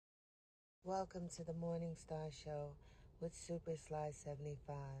Welcome to the Morning Star Show with Super Sly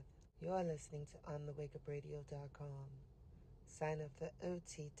 75. You're listening to onthewakeupradio.com. Sign up for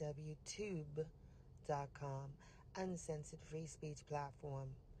OTWTube.com, uncensored free speech platform.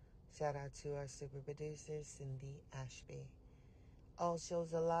 Shout out to our super producer, Cindy Ashby. All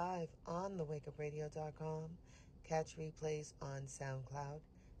shows are live on thewakeupradio.com. Catch replays on SoundCloud,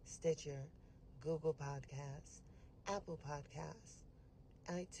 Stitcher, Google Podcasts, Apple Podcasts,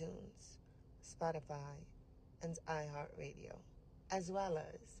 iTunes, Spotify, and iHeartRadio, as well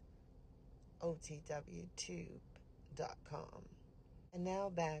as OTWTube.com. And now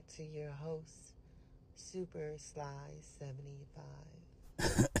back to your host, Super Sly 75.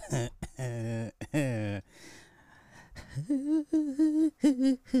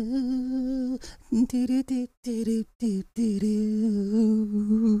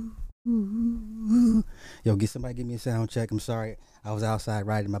 Yo, give me a sound check. I'm sorry. I was outside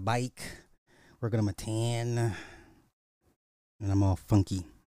riding my bike, working on my tan, and I'm all funky.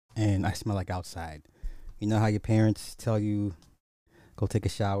 And I smell like outside. You know how your parents tell you, go take a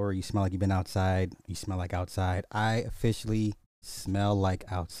shower, you smell like you've been outside, you smell like outside. I officially smell like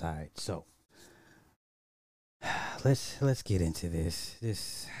outside. So let's get into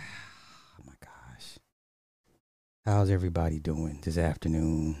this. Oh my gosh. How's everybody doing this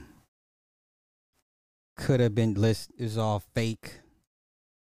afternoon? Could have been it was all fake.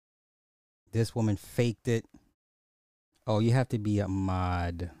 This woman faked it. Oh, you have to be a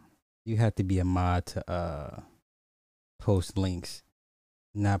mod. You have to be a mod to post links.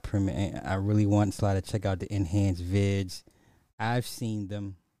 Not permit. I really want Sly to check out the enhanced vids. I've seen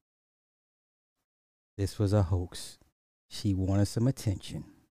them. This was a hoax. She wanted some attention.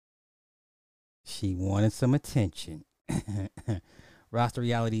 Roster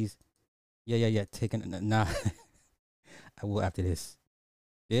realities. Yeah. Taking nah. I will after this.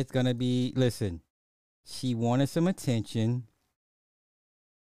 It's gonna be. Listen. She wanted some attention.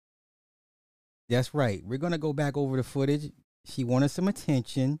 That's right. We're gonna go back over the footage. She wanted some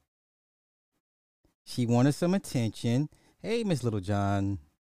attention. Hey, Miss Littlejohn.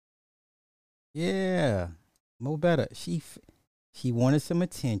 Yeah, Mo better. She wanted some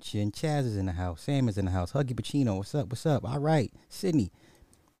attention. Chaz is in the house. Sam is in the house. Huggy Pacino. What's up? All right, Sydney.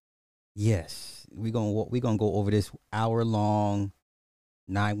 Yes, we gonna go over this hour long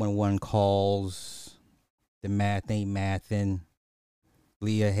 911 calls. The math ain't mathin'.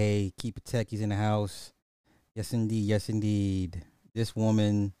 Leah, hey, keep it techies in the house. Yes, indeed. This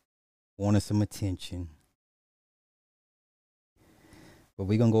woman wanted some attention. But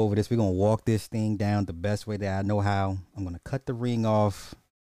we're going to go over this. We're going to walk this thing down the best way that I know how. I'm going to cut the ring off.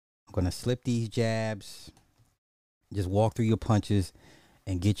 I'm going to slip these jabs. Just walk through your punches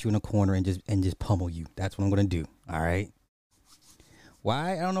and get you in a corner and just pummel you. That's what I'm going to do. All right?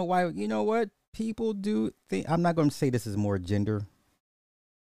 Why? I don't know why. You know what? People do think. I'm not going to say this is more gender.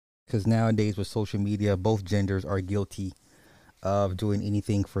 Because nowadays with social media, both genders are guilty of doing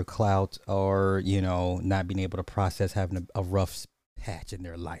anything for clout or, not being able to process having a rough patch in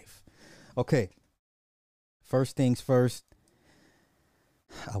their life. Okay. First things first,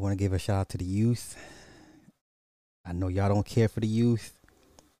 I want to give a shout out to the youth. I know y'all don't care for the youth,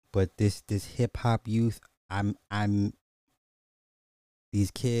 but this hip hop youth, I'm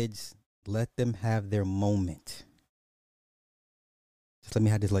these kids, let them have their moment. Just let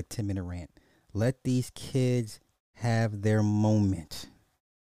me have this 10-minute rant. Let these kids have their moment.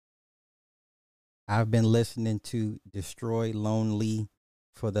 I've been listening to Destroy Lonely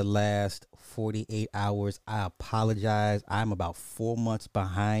for the last 48 hours. I apologize. I'm about 4 months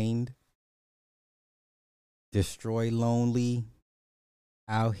behind. Destroy Lonely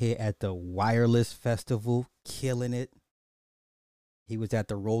out here at the Wireless Festival, killing it. He was at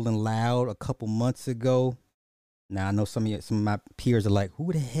the Rolling Loud a couple months ago. Now, I know some of my peers are like,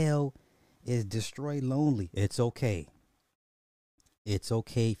 who the hell is Destroy Lonely? It's okay. It's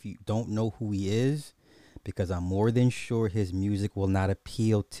okay if you don't know who he is, because I'm more than sure his music will not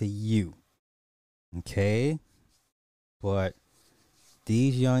appeal to you. Okay? But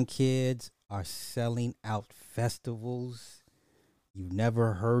these young kids are selling out festivals. You've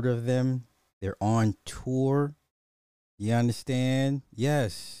never heard of them. They're on tour. You understand?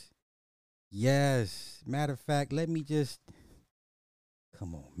 Yes. Matter of fact, let me just...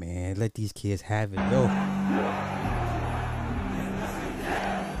 Come on, man. Let these kids have it. Yo.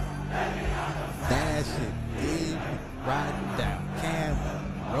 That shit. Deep, riding down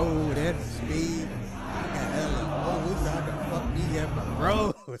Campbell Road at the speed. I got hella I can fuck me at my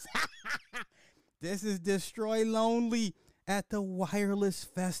bros. This is Destroy Lonely at the Wireless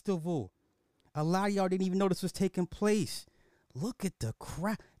Festival. A lot of y'all didn't even know this was taking place. Look at the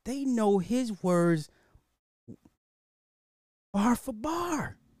crowd. They know his words bar for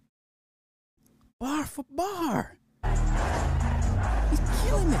bar. Bar for bar. He's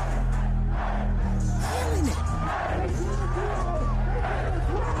killing it. Killing it.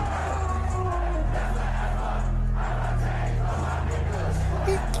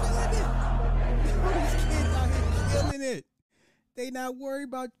 He's killing it. These kids out here killing it. They not worried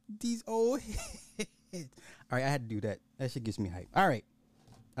about these old heads. All right, I had to do that. That shit gets me hype. All right.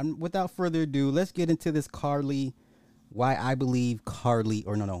 Without further ado, let's get into this Carlee. Why I believe Carlee,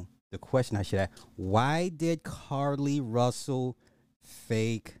 or no. The question I should ask, why did Carlee Russell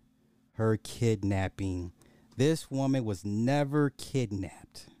fake her kidnapping? This woman was never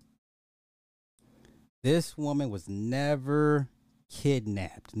kidnapped. This woman was never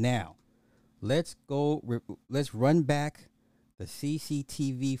kidnapped. Now, let's run back the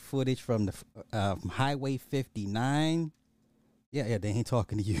CCTV footage from the Highway 59. Yeah, they ain't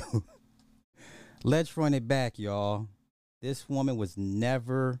talking to you. Let's run it back, y'all. This woman was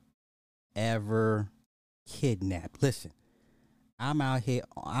never, ever kidnapped. Listen, I'm out here.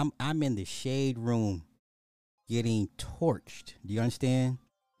 I'm in the shade room getting torched. Do you understand?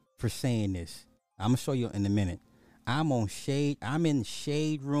 For saying this. I'm going to show you in a minute. I'm in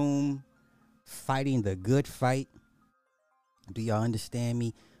shade room fighting the good fight. Do y'all understand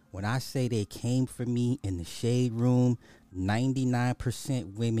me? When I say they came for me in the shade room,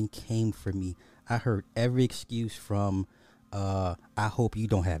 99% women came for me. I heard every excuse from, I hope you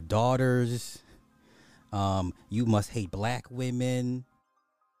don't have daughters. You must hate black women.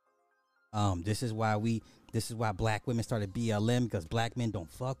 This is why black women started BLM, because black men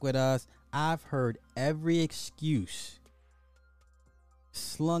don't fuck with us. I've heard every excuse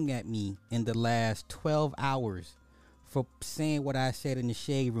slung at me in the last 12 hours for saying what I said in the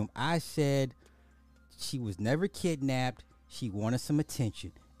shade room. I said she was never kidnapped. She wanted some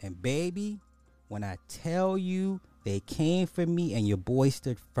attention. And baby, when I tell you they came for me and your boy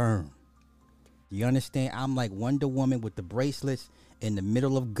stood firm. You understand? I'm like Wonder Woman with the bracelets in the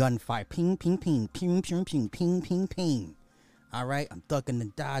middle of gunfire. Ping, ping, ping, ping, ping, ping, ping, ping, ping. All right? I'm ducking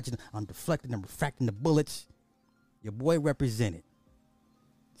and dodging. I'm deflecting and refracting the bullets. Your boy represented.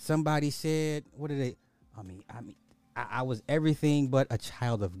 Somebody said, what did they? I was everything but a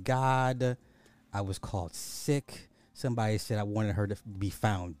child of God. I was called sick. Somebody said I wanted her to be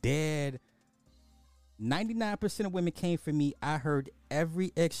found dead. 99% of women came for me. I heard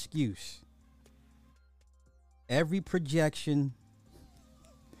every excuse, every projection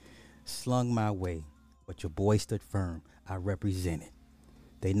slung my way. But your boy stood firm. I represented.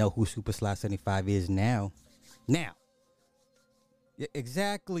 They know who Super Sly 75 is now. Now.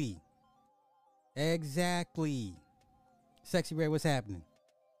 Exactly. Sexy Ray, what's happening?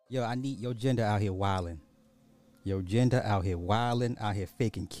 Yo, I need your gender out here wilding. Your gender out here wilding, out here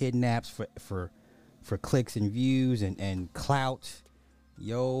faking kidnaps for clicks and views and clout.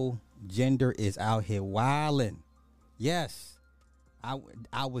 Yo, gender is out here wilding. Yes,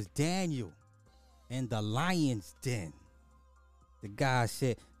 I was Daniel in the lion's den. The guy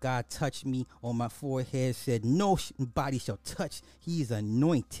said, God touched me on my forehead, said, no body shall touch. He's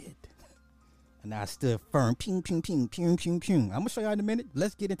anointed. And I stood firm. Ping, ping, ping, ping, ping, ping. I'm going to show y'all in a minute.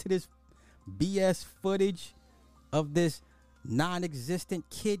 Let's get into this BS footage of this non-existent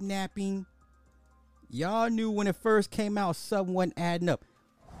kidnapping. Y'all knew when it first came out, something wasn't adding up.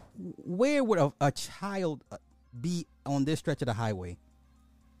 Where would a child be on this stretch of the highway?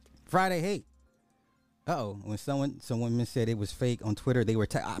 Friday, hey. When some women said it was fake on Twitter, they were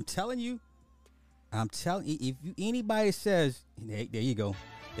I'm telling you, if anybody says, hey, there you go,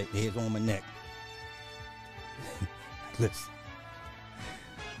 there's on my neck. Listen,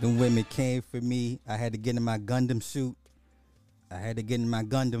 them women came for me. I had to get in my Gundam suit. I had to get in my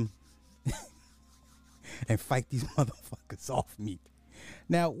Gundam and fight these motherfuckers off me.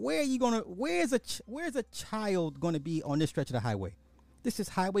 Now, where's a child gonna be on this stretch of the highway? This is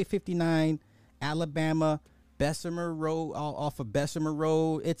Highway 59, Alabama, Bessemer Road, off of Bessemer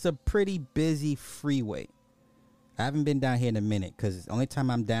Road. It's a pretty busy freeway. I haven't been down here in a minute because the only time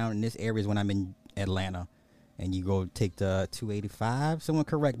I'm down in this area is when I'm in Atlanta. And you go take the 285. Someone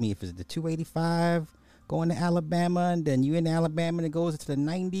correct me if it's the 285 going to Alabama, and then you in Alabama and it goes to the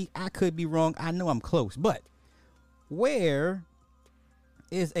 90. I could be wrong. I know I'm close. But where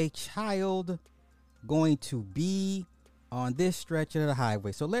is a child going to be on this stretch of the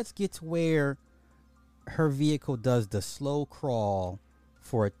highway? So let's get to where her vehicle does the slow crawl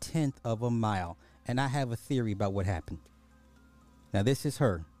for 1/10 of a mile. And I have a theory about what happened. Now, this is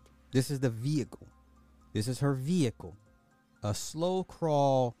her. This is the vehicle. This is her vehicle. A slow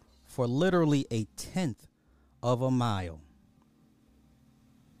crawl for literally 1/10 of a mile.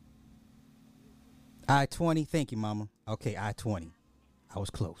 I-20. Thank you, Mama. Okay, I-20. I was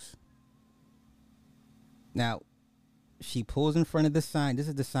close. Now, she pulls in front of the sign. This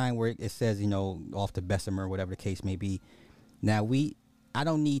is the sign where it says, off to Bessemer, whatever the case may be. Now, I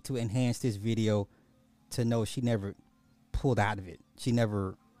don't need to enhance this video to know she never pulled out of it. She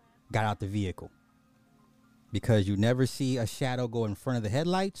never got out the vehicle. Because you never see a shadow go in front of the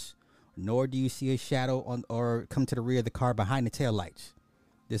headlights, nor do you see a shadow on or come to the rear of the car behind the taillights.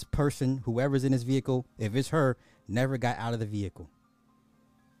 This person, whoever's in this vehicle, if it's her, never got out of the vehicle.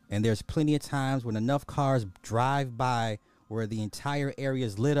 And there's plenty of times when enough cars drive by where the entire area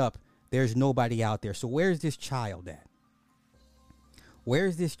is lit up, there's nobody out there. So where's this child at?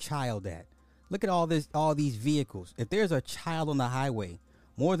 Where's this child at? Look at all these vehicles. If there's a child on the highway,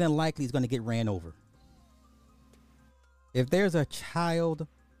 more than likely he's going to get ran over. If there's a child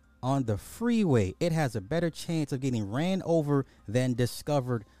on the freeway, it has a better chance of getting ran over than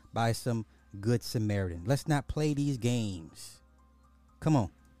discovered by some good Samaritan. Let's not play these games. Come on.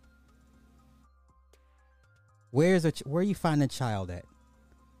 Where are you finding a child at?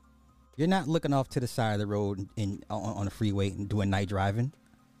 You're not looking off to the side of the road on the freeway and doing night driving.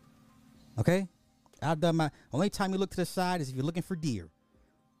 Okay? I've done my only time you look to the side is if you're looking for deer.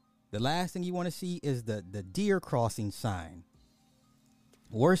 The last thing you want to see is the deer crossing sign.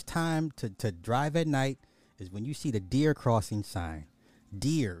 Worst time to drive at night is when you see the deer crossing sign.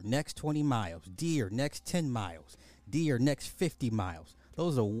 Deer next 20 miles. Deer next 10 miles. Deer next 50 miles.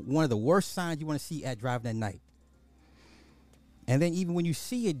 Those are one of the worst signs you want to see at driving at night. And then even when you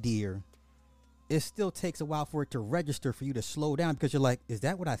see a deer, it still takes a while for it to register for you to slow down because you're like, is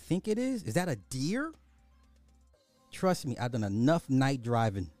that what I think it is? Is that a deer? Trust me, I've done enough night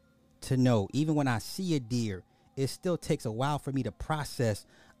driving to know even when I see a deer, it still takes a while for me to process.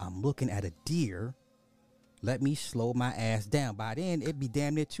 I'm looking at a deer. Let me slow my ass down. By then, it'd be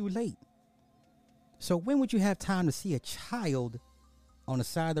damn near too late. So when would you have time to see a child on the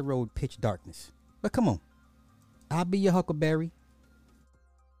side of the road, pitch darkness? But come on. I'll be your Huckleberry.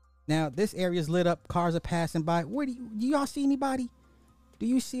 Now, this area is lit up. Cars are passing by. Do y'all see anybody? Do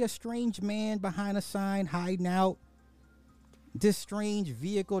you see a strange man behind a sign hiding out? This strange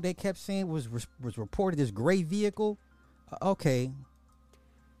vehicle they kept saying was reported, this gray vehicle. Okay.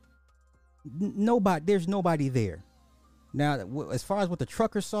 There's nobody there. Now, as far as what the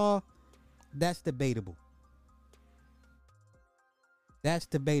trucker saw, that's debatable. That's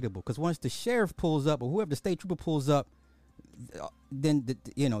debatable because once the sheriff pulls up or whoever the state trooper pulls up, then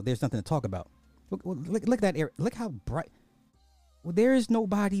there's nothing to talk about. Look at that area. Look how bright. Well, there is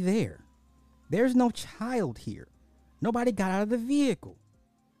nobody there. There's no child here. Nobody got out of the vehicle.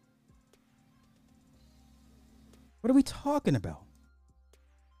 What are we talking about?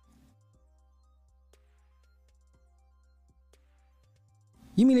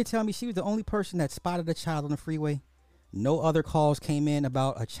 You mean to tell me she was the only person that spotted a child on the freeway? No other calls came in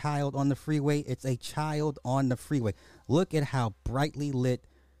about a child on the freeway. It's a child on the freeway. Look at how brightly lit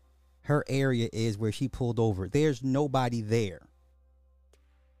her area is where she pulled over. There's nobody there.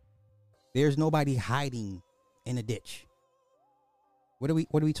 There's nobody hiding in a ditch. What are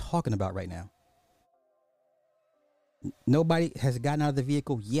we talking about right now? Nobody has gotten out of the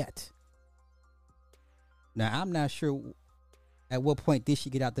vehicle yet. Now, I'm not sure at what point did she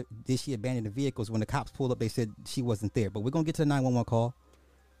abandon the vehicles. When the cops pulled up, they said she wasn't there. But we're going to get to the 911 call.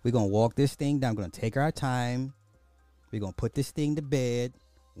 We're going to walk this thing down. We're going to take our time. We're going to put this thing to bed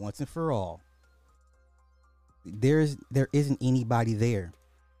once and for all. There isn't anybody there.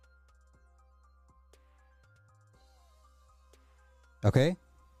 Okay?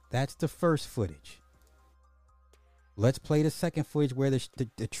 That's the first footage. Let's play the second footage where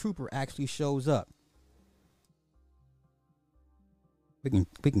the trooper actually shows up. We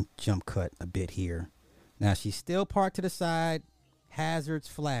can jump cut a bit here. Now she's still parked to the side, hazards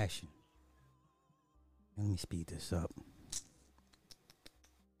flashing. Let me speed this up.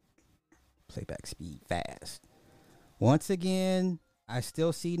 Playback speed fast. Once again, I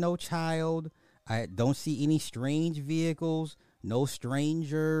still see no child. I don't see any strange vehicles, no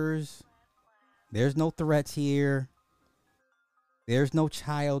strangers. There's no threats here. There's no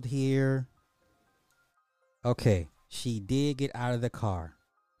child here. Okay. She did get out of the car.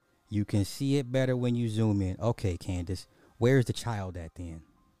 You can see it better when you zoom in. Okay, Candace, where's the child at then?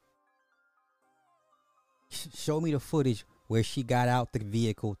 Show me the footage where she got out the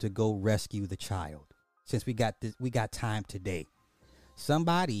vehicle to go rescue the child. Since we got time today.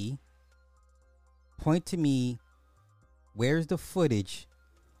 Somebody point to me where's the footage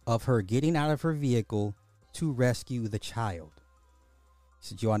of her getting out of her vehicle to rescue the child.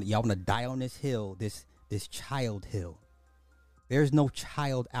 So y'all want to die on this hill, this child hill. There's no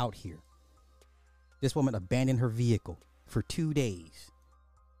child out here. This woman abandoned her vehicle for 2 days.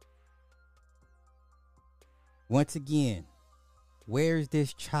 Once again, where's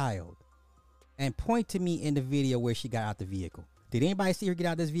this child? And point to me in the video where she got out the vehicle. Did anybody see her get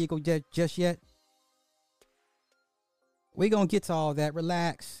out of this vehicle just yet? We're going to get to all that.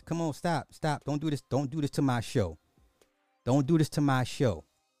 Relax. Come on, stop. Don't do this. Don't do this to my show. Don't do this to my show.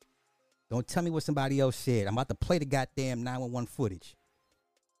 Don't tell me what somebody else said. I'm about to play the goddamn 911 footage.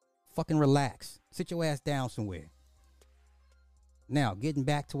 Fucking relax. Sit your ass down somewhere. Now, getting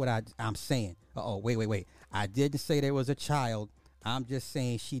back to what I'm saying. Wait. I didn't say there was a child. I'm just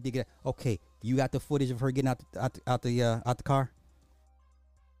saying she did get. Okay, you got the footage of her getting out the car?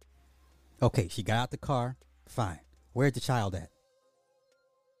 Okay, she got out the car. Fine. Where's the child at?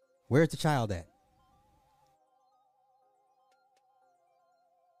 Where's the child at?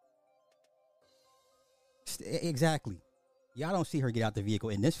 Exactly. Y'all don't see her get out the vehicle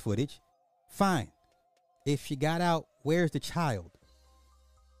in this footage. Fine. If she got out, where's the child?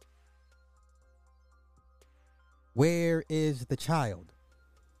 Where is the child?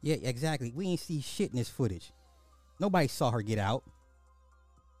 Yeah, exactly. We ain't see shit in this footage. Nobody saw her get out.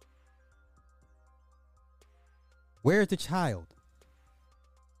 Where's the child?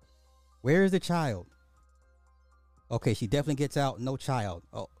 Where is the child? Okay, she definitely gets out. No child.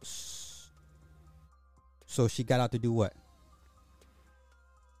 Oh, so she got out to do what?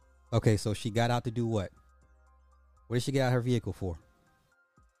 Okay, so she got out to do what? What did she get out of her vehicle for?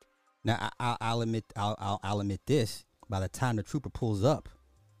 Now, I'll admit this. By the time the trooper pulls up,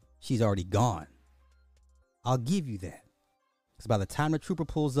 she's already gone. I'll give you that. Because by the time the trooper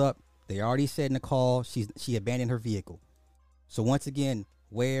pulls up, they already said in the call she abandoned her vehicle. So once again,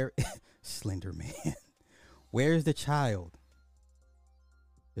 where Slender Man? Where's the child?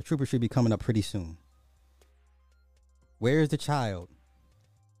 The trooper should be coming up pretty soon. Where's the child?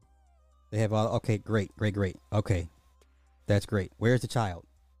 They have all. Okay, great. Okay, that's great. Where's the child?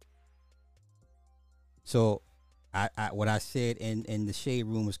 So, what I said in the shade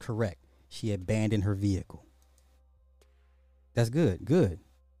room was correct. She abandoned her vehicle. That's good. Good.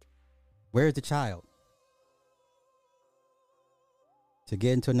 Where's the child? To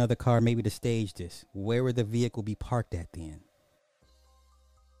get into another car, maybe to stage this. Where would the vehicle be parked at then?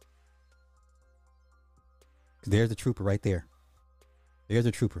 There's the trooper right there. There's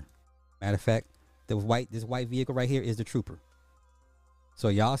the trooper. Matter of fact, this white vehicle right here is the trooper. So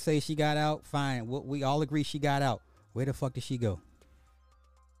y'all say she got out, fine. We all agree she got out. Where the fuck did she go?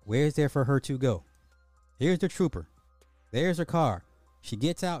 Where's there for her to go? Here's the trooper. There's her car. She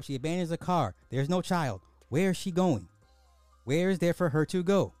gets out. She abandons the car. There's no child. Where is she going? Where is there for her to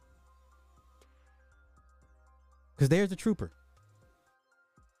go? Because there's the trooper.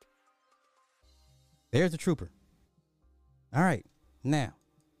 There's the trooper. All right. Now,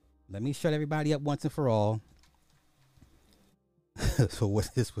 let me shut everybody up once and for all. So what,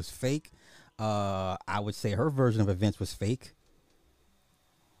 this was fake? I would say her version of events was fake.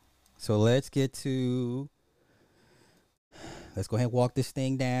 So let's go ahead and walk this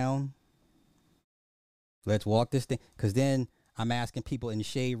thing down. Let's walk this thing. Because then I'm asking people in the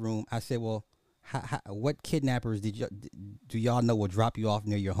shade room. I said, well, what kidnappers do y'all know will drop you off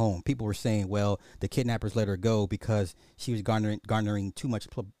near your home? People were saying, well, the kidnappers let her go because she was garnering too much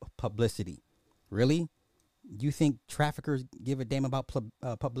publicity. Really? You think traffickers give a damn about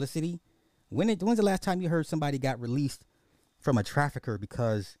publicity? When's the last time you heard somebody got released from a trafficker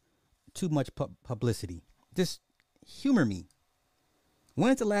because too much publicity? Just humor me.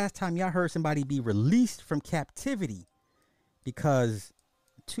 When's the last time y'all heard somebody be released from captivity because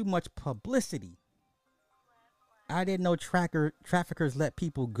too much publicity? I didn't know traffickers let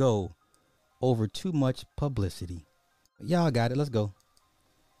people go over too much publicity. Y'all got it. Let's go.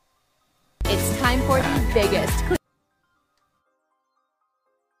 It's time for the biggest.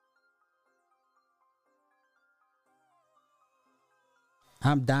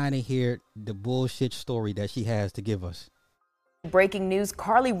 I'm dying to hear the bullshit story that she has to give us. Breaking news,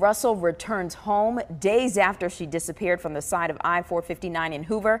 Carlee Russell returns home days after she disappeared from the side of I-459 in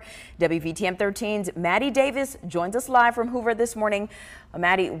Hoover. WVTM 13's Maddie Davis joins us live from Hoover this morning.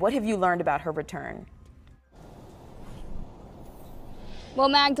 Maddie, what have you learned about her return? Well,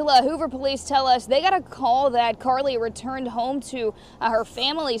 Magdala, Hoover police tell us they got a call that Carlee returned home to her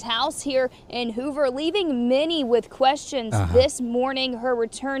family's house here in Hoover, leaving many with questions. This morning, her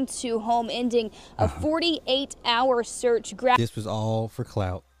return to home ending a 48-hour search. This was all for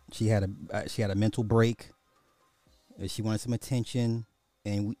clout. She had a mental break. She wanted some attention,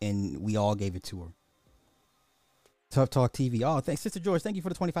 and we all gave it to her. Tough Talk TV. Oh, thanks, Sister George. Thank you for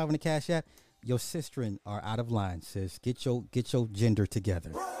the 25 on the Cash App. Your sistren are out of line, sis. Get your gender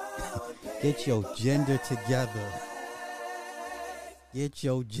together. Get your gender together. Get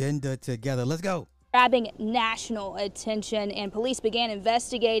your gender together. Let's go. Grabbing national attention, and police began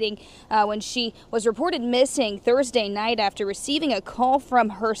investigating when she was reported missing Thursday night after receiving a call from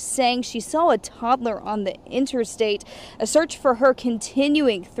her saying she saw a toddler on the interstate. A search for her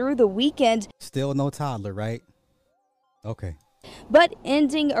continuing through the weekend. Still no toddler, right? Okay. But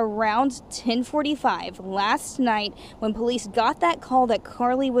ending around 10:45 last night when police got that call that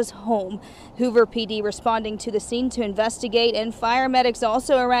Carlee was home. Hoover PD responding to the scene to investigate, and fire medics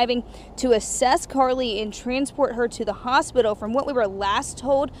also arriving to assess Carlee and transport her to the hospital. From what we were last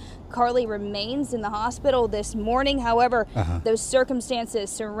told, Carlee remains in the hospital this morning. However, those circumstances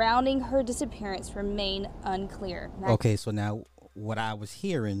surrounding her disappearance remain unclear. Okay, so now what I was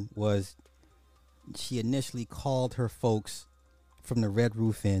hearing was she initially called her folks from the Red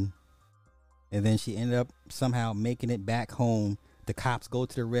Roof Inn, and then she ended up somehow making it back home. The cops go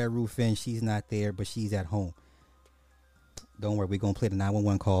to the Red Roof Inn. She's not there, but she's at home. Don't worry, we're gonna play the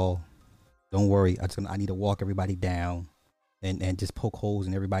 911 call. Don't worry, I need to walk everybody down and just poke holes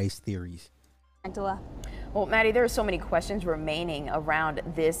in everybody's theories. Magdala. Well, Maddie, there are so many questions remaining around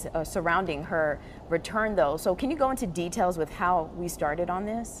this surrounding her return, though. So can you go into details with how we started on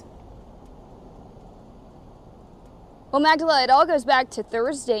this? Well, Magdala, it all goes back to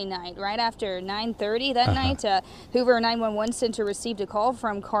Thursday night, right after 9:30 that night. Hoover 911 Center received a call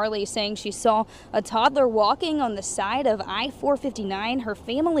from Carlee saying she saw a toddler walking on the side of I-459. Her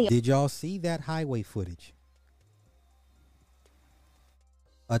family. Did y'all see that highway footage?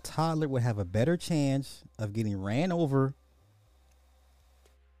 A toddler would have a better chance of getting ran over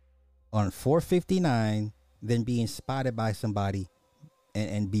on 459 than being spotted by somebody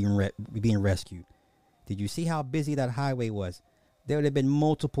and being rescued. Did you see how busy that highway was? There would have been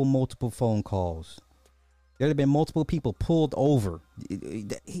multiple phone calls. There would have been multiple people pulled over.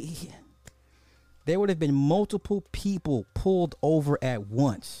 There would have been multiple people pulled over at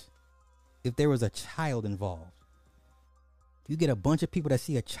once if there was a child involved. You get a bunch of people that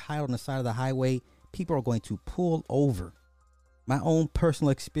see a child on the side of the highway, people are going to pull over. My own personal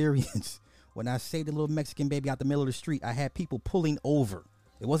experience, when I saved a little Mexican baby out the middle of the street, I had people pulling over.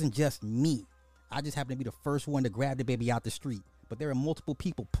 It wasn't just me. I just happened to be the first one to grab the baby out the street, but there are multiple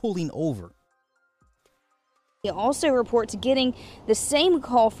people pulling over. He also reports getting the same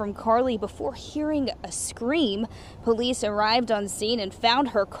call from Carlee before hearing a scream. Police arrived on scene and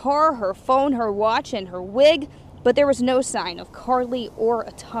found her car, her phone, her watch, and her wig, but there was no sign of Carlee or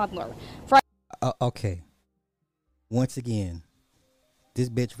a toddler. Okay. Once again, this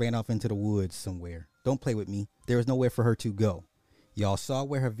bitch ran off into the woods somewhere. Don't play with me. There was nowhere for her to go. Y'all saw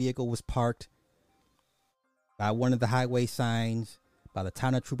where her vehicle was parked by one of the highway signs. By the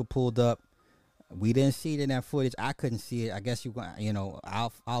time the trooper pulled up, we didn't see it in that footage. I couldn't see it. I guess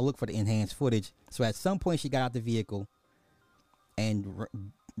I'll look for the enhanced footage. So at some point she got out the vehicle and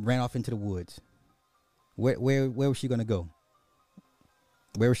ran off into the woods. Where was she gonna go?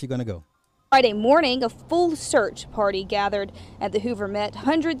 Where was she gonna go? Friday morning, a full search party gathered at the Hoover Met.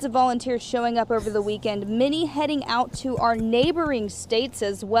 Hundreds of volunteers showing up over the weekend, many heading out to our neighboring states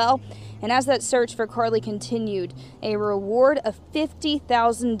as well. And as that search for Carlee continued, a reward of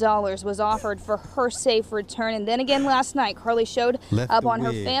 $50,000 was offered for her safe return. And then again last night, Carlee showed up on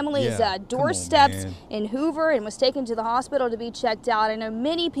her family's doorsteps in Hoover and was taken to the hospital to be checked out. I know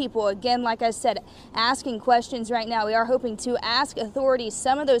many people, again, like I said, asking questions right now. We are hoping to ask authorities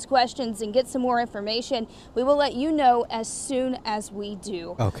some of those questions and get some more information. We will let you know as soon as we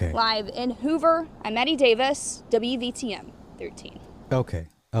do. Okay. Live in Hoover, I'm Maddie Davis, WVTM 13. Okay.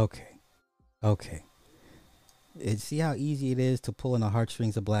 See how easy it is to pull in the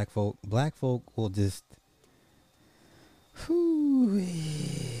heartstrings of black folk. Black folk will just.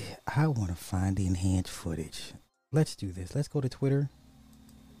 I want to find the enhanced footage. Let's do this. Let's go to Twitter.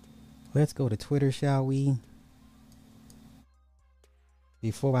 Shall we?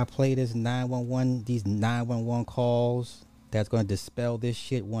 Before I play these 911 calls, that's going to dispel this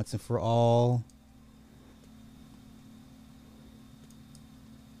shit once and for all.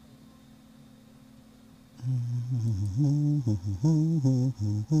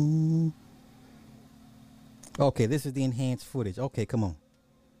 Okay, this is the enhanced footage. Okay, come on.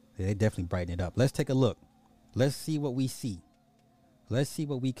 They definitely brighten it up. Let's take a look. Let's see what we see. Let's see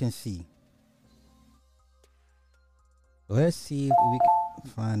what we can see. Let's see if we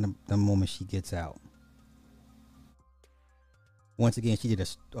can find the moment she gets out. Once again, she did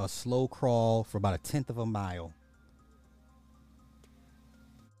a slow crawl for about 1/10 of a mile.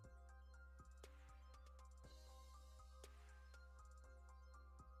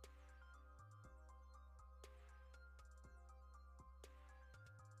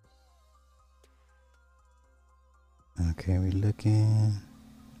 Okay, we looking.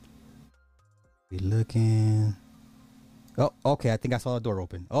 Oh, okay. I think I saw a door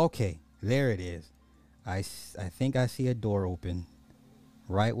open. Okay, there it is. I think I see a door open.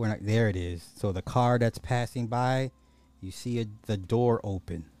 Right when there it is. So the car that's passing by, you see the door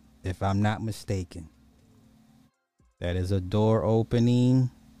open. If I'm not mistaken, that is a door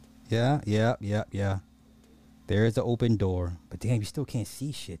opening. Yeah. There is an open door. But damn, you still can't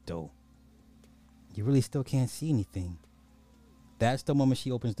see shit though. You really still can't see anything. That's the moment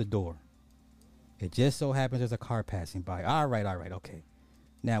she opens the door. It just so happens there's a car passing by. All right, okay.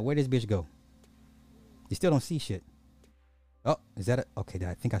 Now, where does this bitch go? You still don't see shit. Oh, is that okay?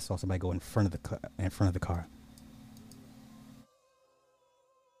 I think I saw somebody go in front of the car.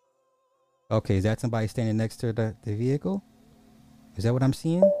 Okay, is that somebody standing next to the vehicle? Is that what I'm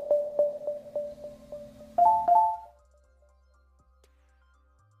seeing?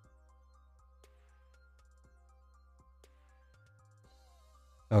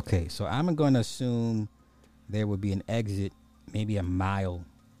 Okay, so I'm going to assume there would be an exit maybe a mile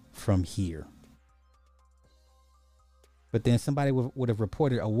from here. But then somebody would have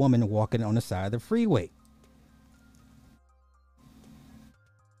reported a woman walking on the side of the freeway.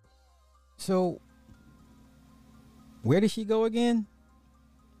 So, where did she go again?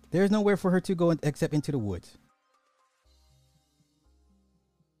 There's nowhere for her to go except into the woods.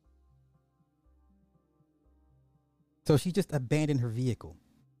 So she just abandoned her vehicle.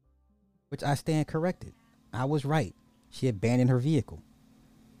 Which I stand corrected. I was right. She abandoned her vehicle.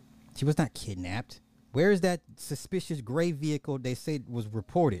 She was not kidnapped. Where is that suspicious gray vehicle they said was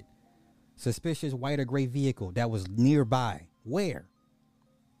reported? Suspicious white or gray vehicle that was nearby. Where?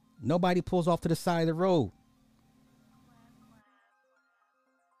 Nobody pulls off to the side of the road.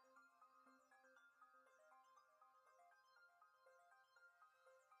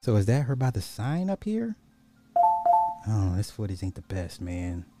 So is that her by the sign up here? Oh, this footage ain't the best,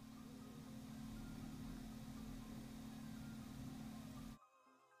 man.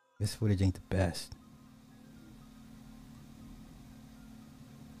 This footage ain't the best.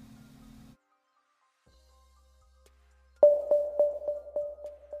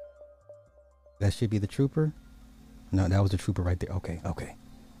 That should be the trooper? No, that was the trooper right there. Okay.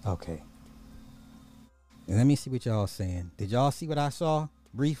 And let me see what y'all saying. Did y'all see what I saw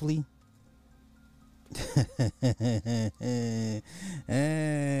briefly?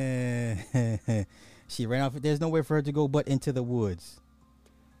 She ran off. There's nowhere for her to go but into the woods.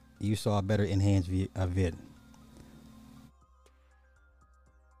 You saw a better enhanced vid.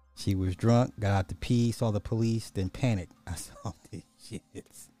 She was drunk, got out to pee, saw the police, then panicked. I saw this shit.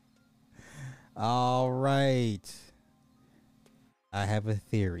 All right. I have a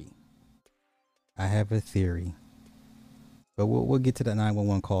theory. But we'll get to the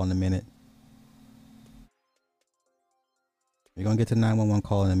 911 call in a minute. We're going to get to the 911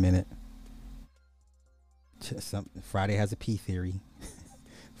 call in a minute. Friday has a pee theory.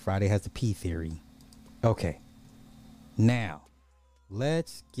 Okay. Now,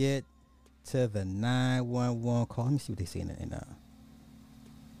 let's get to the 911 call. Let me see what they say in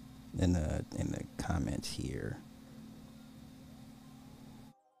the comments here.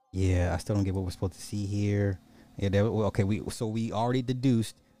 Yeah, I still don't get what we're supposed to see here. Yeah, okay. We already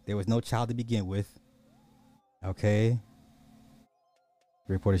deduced there was no child to begin with. Okay.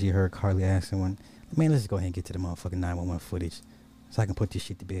 The reporter, she heard Carlee ask someone, "Man, let's just go ahead and get to the motherfucking 911 footage, so I can put this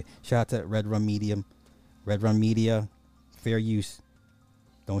shit to bed." Shout out to Red Run Media, fair use.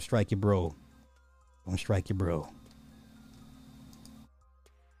 Don't strike your bro.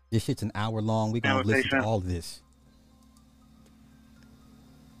 This shit's an hour long. We're gonna listen to all of this.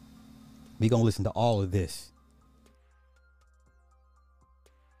 We're gonna listen to all of this.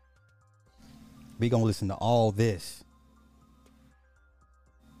 We're gonna listen to all this.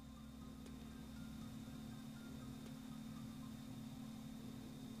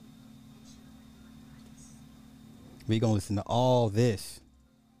 We're gonna listen to all this.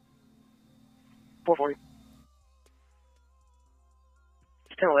 440.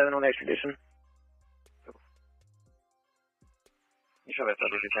 1011 on extradition. You should have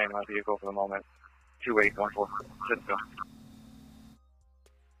said retain my vehicle for the moment. 2814. Let's go.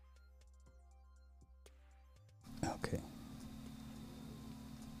 Okay.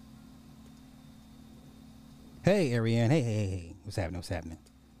 Hey, Ariane. Hey. What's happening?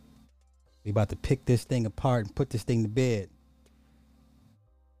 We about to pick this thing apart and put this thing to bed.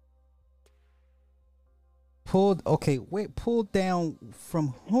 Pulled down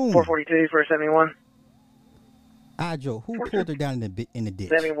from whom? 442 for 71. Ajo, who pulled her down in the ditch?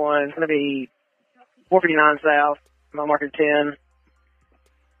 71. It's going to be 459 south. My marker 10.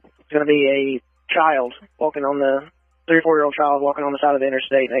 It's going to be a child walking on the 3 or 4 year old child walking on the side of the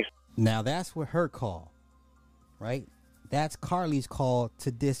interstate next. Now that's what her call, right? That's Carlee's call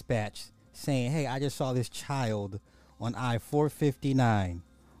to dispatch saying, hey, I just saw this child on I-459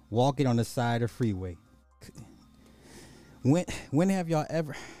 walking on the side of the freeway. When have y'all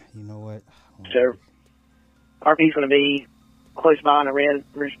ever, you know what? So RP's going to be close by in a red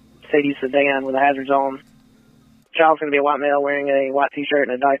Mercedes sedan with the hazards on. Child's going to be a white male wearing a white t-shirt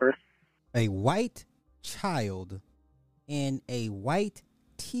and a diaper. A white child in a white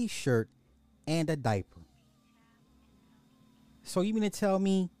t-shirt and a diaper. So you mean to tell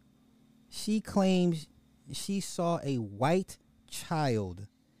me she claims she saw a white child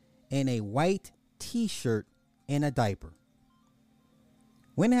in a white t-shirt and a diaper?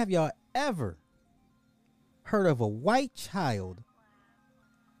 When have y'all ever heard of a white child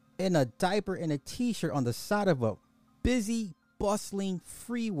in a diaper and a t-shirt on the side of a busy, bustling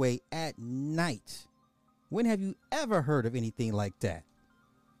freeway at night? When have you ever heard of anything like that?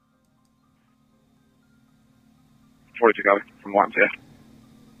 42 copy from Martin, yeah.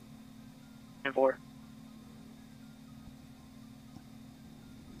 10-4.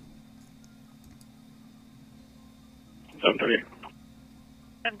 $738.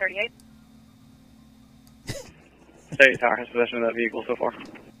 738. State Tower has possession of that vehicle so far.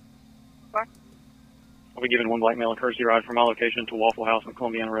 Far? I'll be giving one black male a courtesy ride from my location to Waffle House on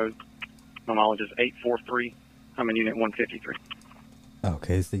Columbiana Road. My mileage is 843. I'm in unit 153.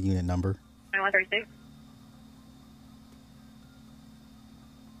 Okay, it's the unit number. 2136.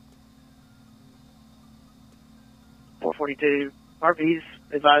 .442. RP's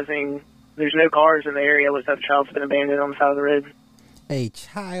advising there's no cars in the area. Looks like the child's been abandoned on the side of the road. A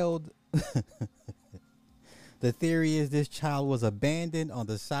child. The theory is this child was abandoned on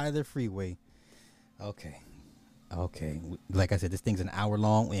the side of the freeway. Okay. Like I said, this thing's an hour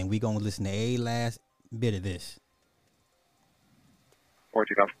long, and we're going to listen to a last bit of this.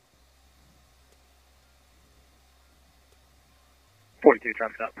 42 copy. 42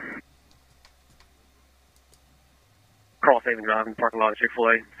 traffic stop. Cross Haven Drive in the parking lot of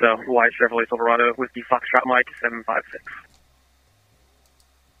Chick-fil-A. So, white Chevrolet Silverado, Whiskey Foxtrot Mike, 756.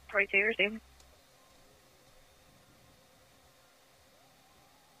 42, received.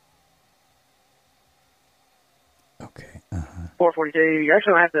 Okay. 442. You're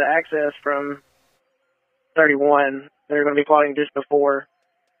actually going to have to access from 31. They're going to be plotting just before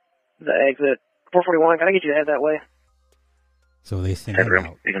the exit. 441, can I get you to head that way? So they sent him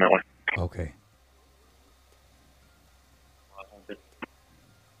out. Even that way. Okay.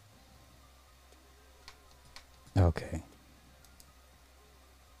 Okay.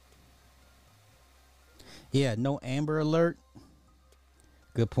 Yeah, no Amber Alert.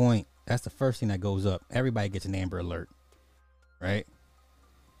 Good point. That's the first thing that goes up. Everybody gets an Amber Alert, right?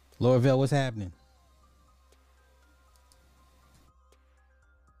 Laurelville, what's happening?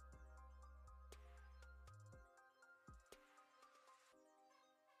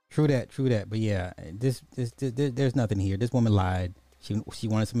 True that. But yeah, there's nothing here. This woman lied. She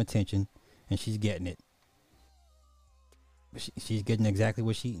wanted some attention, and she's getting it. She's getting exactly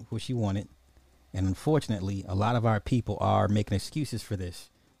what she wanted. And unfortunately, a lot of our people are making excuses for this.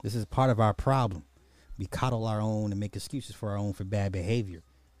 This is part of our problem. We coddle our own and make excuses for our own for bad behavior.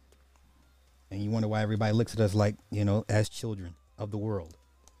 And you wonder why everybody looks at us like, as children of the world.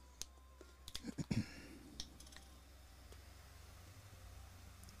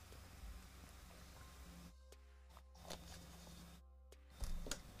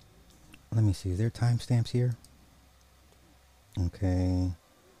 Let me see. Is there timestamps here? Okay.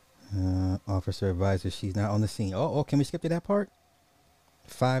 Officer advises she's not on the scene. Oh, can we skip to that part?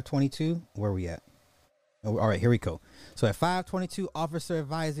 5:22. Where are we at? Oh, all right, here we go. So at 5:22, officer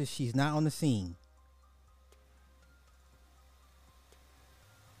advises she's not on the scene.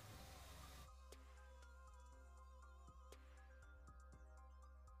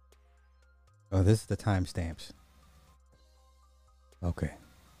 Oh, this is the timestamps. Okay.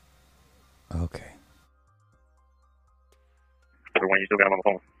 Everyone, you still got him on the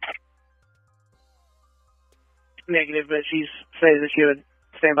phone? Negative, but she's saying that she would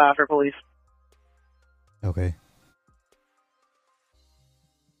stand by for police. Okay.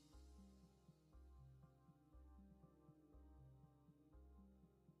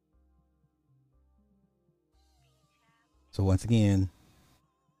 So once again,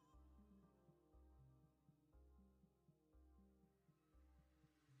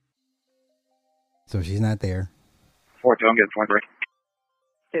 so she's not there. 42, I'm getting 23.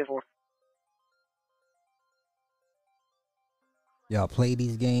 10-4. Y'all play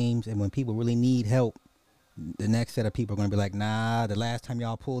these games, and when people really need help, the next set of people are going to be like, nah, the last time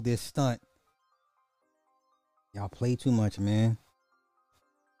y'all pulled this stunt, Y'all play too much, man.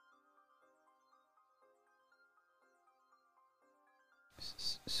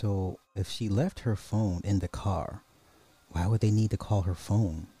 So if she left her phone in the car, why would they need to call her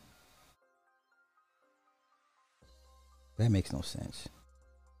phone? That makes no sense.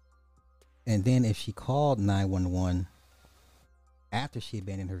 And then if she called 911 after she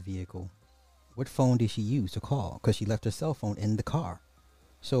abandoned her vehicle, what phone did she use to call? Because she left her cell phone in the car.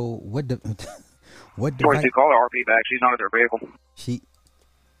 So what what device? 42, call the RP back. She's not at her vehicle.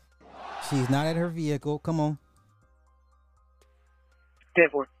 She's not at her vehicle. Come on.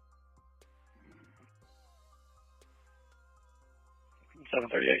 10-4.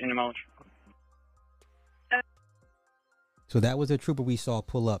 738, any mileage? So that was a trooper we saw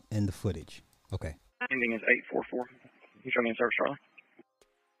pull up in the footage. Okay. Ending is 844. You show me in service, Charlie.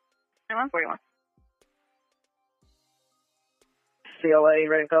 141. CLA,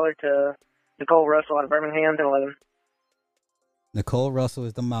 red and color to Nicole Russell out of Birmingham, 1011. Nicole Russell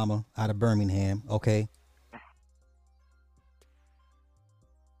is the mama out of Birmingham. Okay.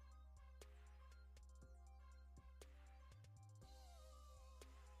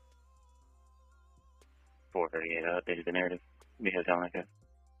 Updated the narrative. Be here telling like that.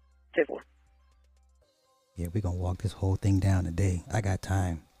 10-4. Yeah, we're going to walk this whole thing down today. I got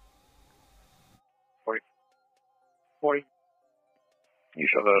time. 40. You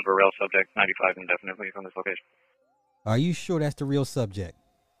show the real subject 95 indefinitely from this location. Are you sure that's the real subject?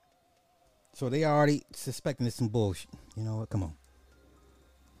 So they already suspecting it's some bullshit. You know what? Come on.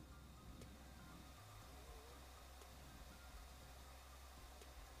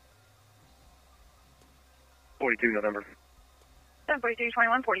 November. 742,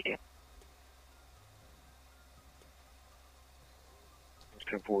 21, 42. It's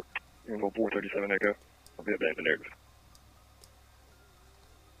 10-4. You're going to go 437 Echo. I'll be abandoned narrative.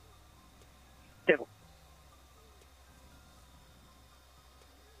 10-4.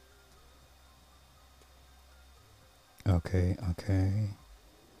 Okay.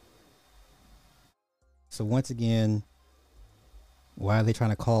 So once again, why are they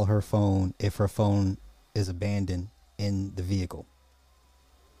trying to call her phone if her phone is abandoned in the vehicle?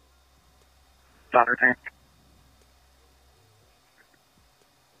 Dr. Tank.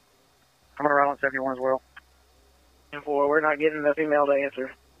 I'm around on 71 as well. 10-4. We're not getting the female to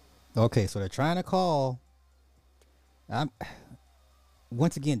answer. Okay, so they're trying to call.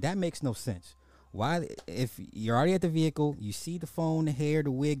 Once again, that makes no sense. Why, if you're already at the vehicle, you see the phone, the hair,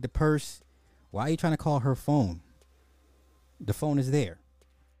 the wig, the purse, why are you trying to call her phone? The phone is there.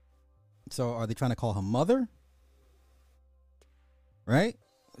 So are they trying to call her mother? Right?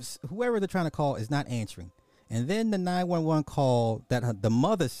 Whoever they're trying to call is not answering. And then the 911 call that the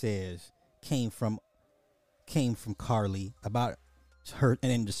mother says came from Carlee about her, and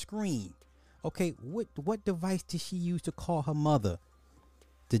then the scream. Okay, what device did she use to call her mother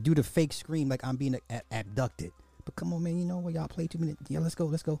to do the fake scream like I'm being abducted? But come on, man, you know what? Y'all play 2 minutes. Yeah, let's go.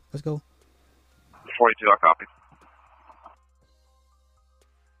 42, I copy.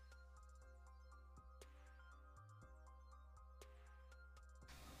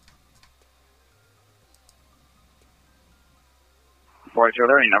 Are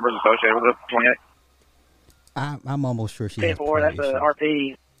there any numbers associated with the 28? I'm almost sure she has 10-4. That's issues. a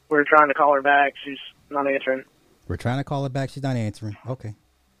RP. We're trying to call her back. She's not answering. We're trying to call her back. She's not answering. Okay.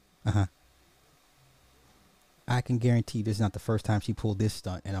 I can guarantee this is not the first time she pulled this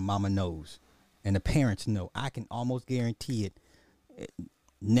stunt, and her mama knows, and the parents know. I can almost guarantee it.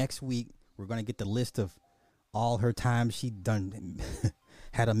 Next week, we're going to get the list of all her times she done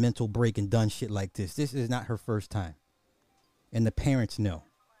had a mental break and done shit like this. This is not her first time. And the parents know.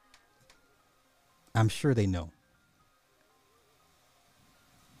 I'm sure they know.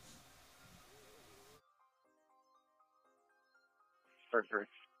 Surgery.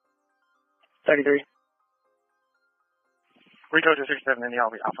 33. Rico to 67 in the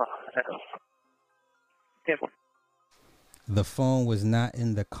Alpha Echo. 10-4. The phone was not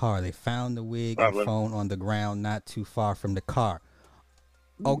in the car. They found the wig and phone on the ground not too far from the car.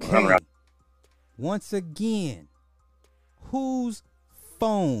 Okay. Once again, whose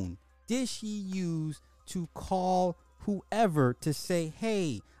phone did she use to call whoever to say,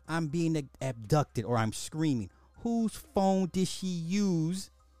 hey, I'm being abducted or I'm screaming? Whose phone did she use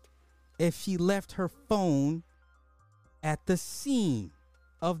if she left her phone at the scene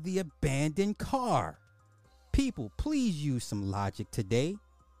of the abandoned car? People, please use some logic today.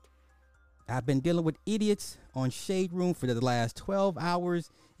 I've been dealing with idiots on Shade Room for the last 12 hours.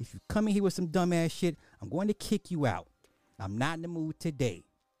 If you come in here with some dumbass shit, I'm going to kick you out. I'm not in the mood today.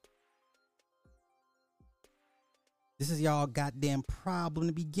 This is y'all goddamn problem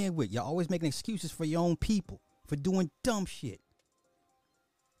to begin with. Y'all always making excuses for your own people, for doing dumb shit.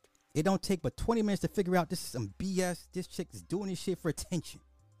 It don't take but 20 minutes to figure out this is some BS. This chick is doing this shit for attention.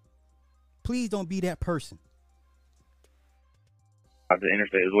 Please don't be that person. The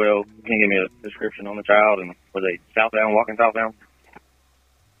interstate as well. Can you give me a description on the child, and were they southbound, walking southbound?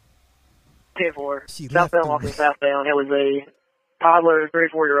 10-4. Southbound, walking southbound. It was a toddler, 3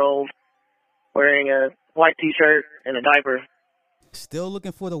 or 4-year-old, wearing a white T-shirt and a diaper. Still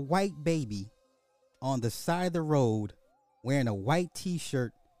looking for the white baby on the side of the road, wearing a white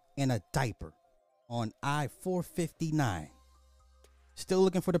T-shirt and a diaper on I-459. Still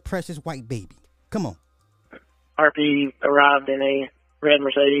looking for the precious white baby. Come on. RP arrived in a red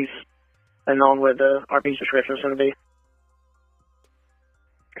Mercedes, and on with the RP's description is going to be.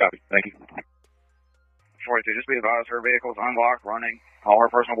 Copy. Thank you. 42, just be advised her vehicle is unlocked, running. All her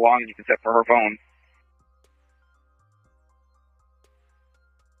personal belongings except for her phone.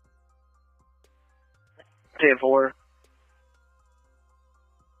 Ten four.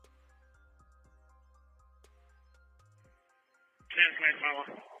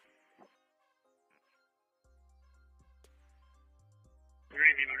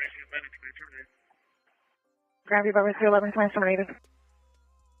 Gravity by 11, 20 terminated.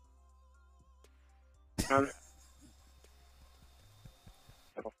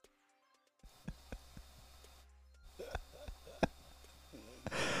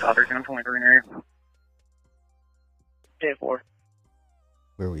 Copy, 1023 area. 10-4.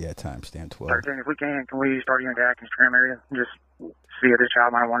 Where we at? Timestamp 12. 13, if we can we start using the Atkins trim area? Just see if this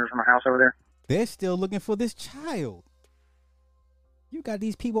child might have wandered from the house over there. They're still looking for this child. You got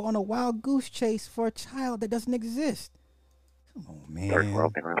these people on a wild goose chase for a child that doesn't exist. Come on, man. 34,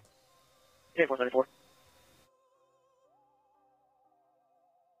 okay, right. 10-4, 34.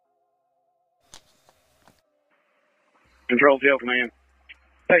 Control jail command.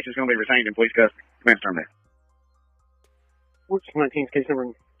 Patient's going to be retained in police custody. Command terminated. What's 19th case number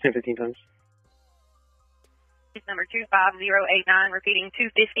 10-15 times? Case number 25089, repeating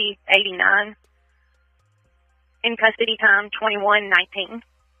 25089. In custody time 2119.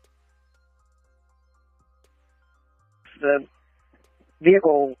 The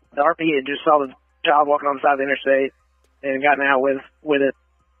vehicle, the RP had just saw the child walking on the side of the interstate and gotten out with it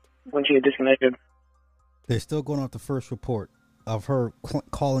when she had disconnected. They're still going off the first report of her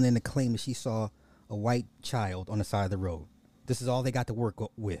calling in to claim that she saw a white child on the side of the road. This is all they got to work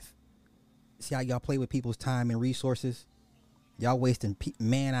with. See how y'all play with people's time and resources? Y'all wasting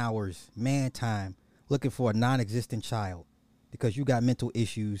man hours, man time, looking for a non-existent child because you got mental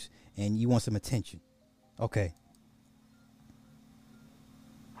issues and you want some attention. Okay.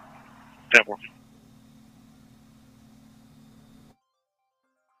 10-4.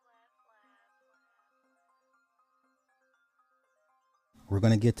 We're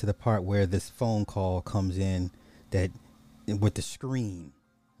going to get to the part where this phone call comes in that with the screen,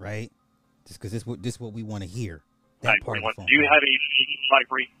 right? Just because this is what we want to hear. That part of the phone do you call. have any light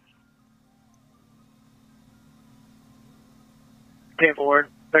free? 10-4.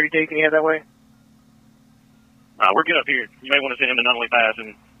 32, can you head that way? We're good up here. You may want to send him to Nunley Pass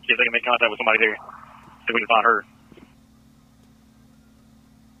and see if they can make contact with somebody there. See if we can find her.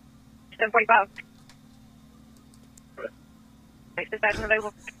 1045. Next dispatch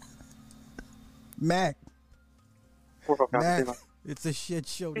available. Mac, 455. Mac, it's a shit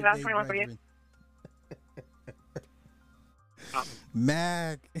show today, 2021 for you. brethren.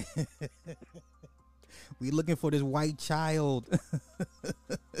 Mac, we looking for this white child.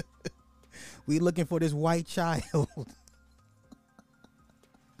 We looking for this white child.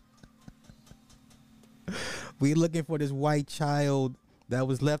 We looking for this white child that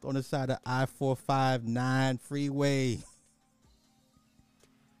was left on the side of I-459 freeway.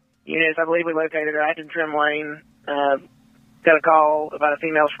 Units, I believe we located her active trim lane. Got a call about a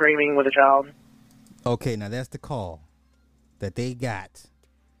female screaming with a child. Okay, now that's the call that they got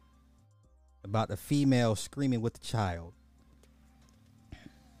about a female screaming with the child.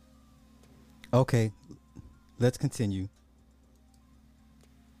 Okay, let's continue.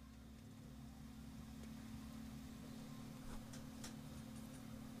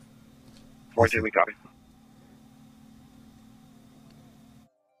 We copy.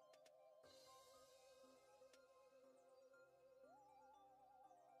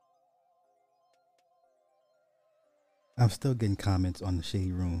 I'm still getting comments on the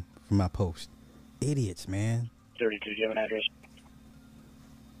Shade Room from my post. Idiots, man. 32, do you have an address?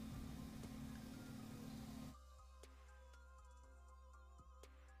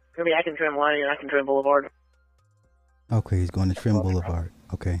 Gonna be Acton Trim Lane and Acton Trim Boulevard. Okay, he's going to Trim Boulevard.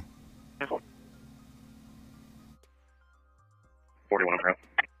 Okay. 41 on route.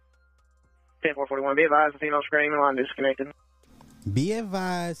 10-441. Be advised, the female screaming, line disconnected. Be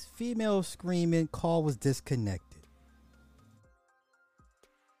advised, female screaming, call was disconnected.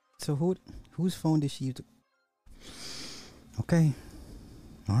 So whose phone did she use? Okay.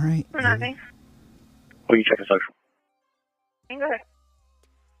 All right. Nothing. Will you check the social? Go ahead.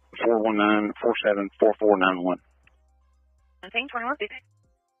 419-474491. Nothing. 2150.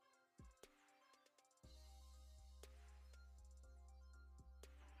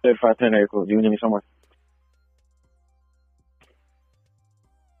 Dead 510 air code. Do you need me somewhere?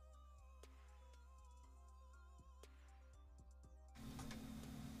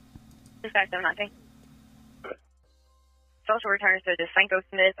 Dispatch 719. Social returns to DeSanko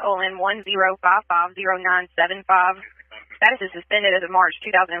Smith, OLN 10550975. Status is suspended as of March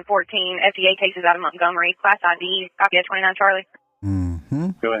 2014. FDA cases out of Montgomery. Class ID, copy of 29 Charlie. Mm-hmm.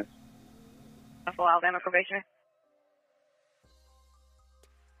 Go ahead. Full Alabama probationer.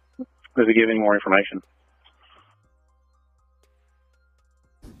 Does it give any more information?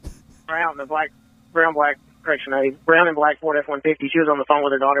 Brown and black, correction, a brown and black Ford F-150. She was on the phone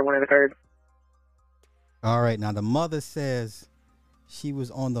with her daughter when it occurred. All right. Now the mother says she was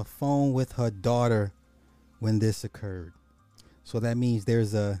on the phone with her daughter when this occurred. So that means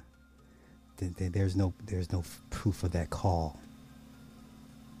there's no proof of that call.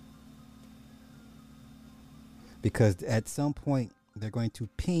 Because at some point they're going to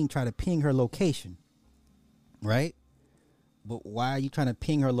try to ping her location, right? But why are you trying to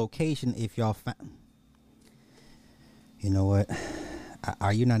ping her location if y'all found? You know what?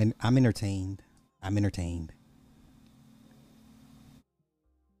 Are you not? I'm entertained. I'm entertained.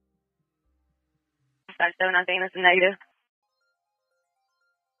 Dispatch 719, this is negative.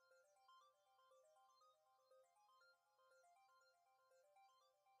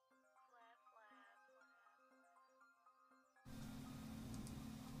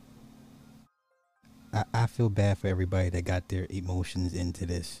 I feel bad for everybody that got their emotions into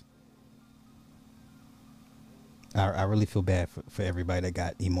this. I really feel bad for everybody that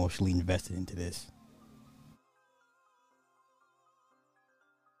got emotionally invested into this.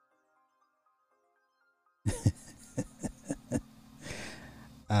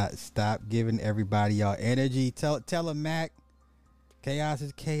 Stop giving everybody y'all energy. Tell them, Mac. Chaos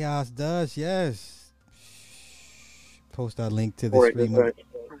is chaos does. Yes. Post our link to the stream.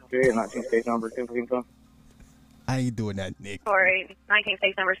 19 state number. I ain't doing that, Nick. 48, 19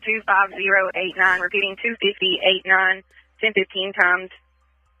 state numbers 25089, repeating 25089, 1015 times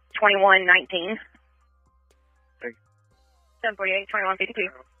 2119. 748, 2152.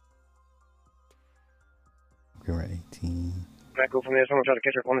 Okay, we're at 18. Can I go from there? Someone try to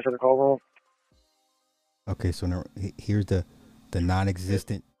catch her on this other call roll. Okay, so now, here's the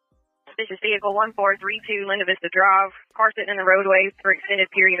non-existent. Suspicious vehicle 1432, Linda Vista Drive. Car sitting in the roadway for extended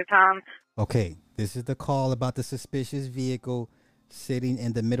period of time. Okay, this is the call about the suspicious vehicle sitting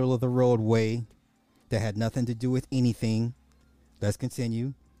in the middle of the roadway that had nothing to do with anything. Let's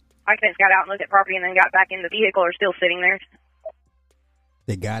continue. Occupants got out and looked at property and then got back in the vehicle or still sitting there.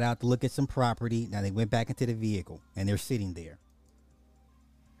 They got out to look at some property. Now they went back into the vehicle and they're sitting there.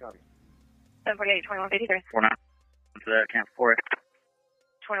 Copy. 748, 2153. 49. To that camp 4.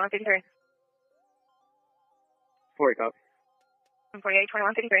 2153. 40 copy. 748,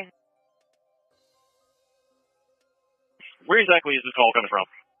 2153. Where exactly is this call coming from?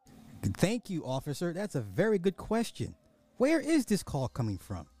 Thank you, officer. That's a very good question. Where is this call coming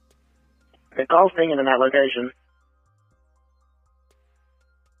from? The call's pinging in that location.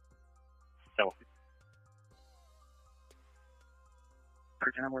 So.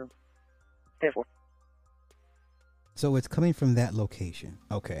 10-4. So it's coming from that location.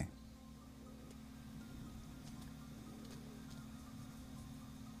 Okay.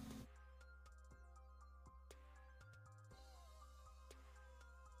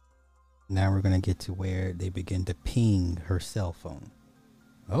 Now we're going to get to where they begin to ping her cell phone.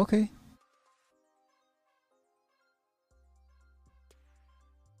 Okay.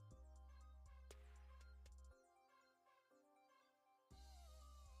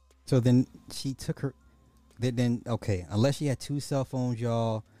 So then she took her, then okay, unless she had two cell phones,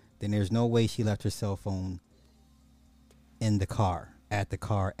 y'all, then there's no way she left her cell phone in the car, at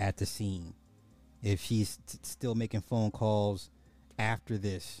the scene. If she's still making phone calls after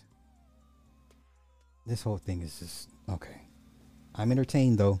this. This whole thing is just, okay. I'm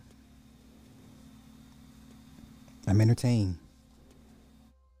entertained, though. I'm entertained.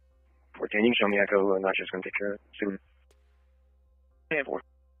 14, you can show me Echo, and not just going to take care of it soon. 10-4.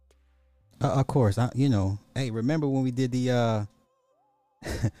 Of course, hey, remember when we did the,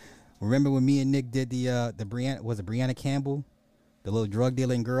 remember when me and Nick did the Brianna, was it Brianna Campbell? The little drug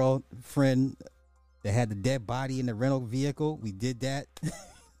dealing girlfriend that had the dead body in the rental vehicle. We did that.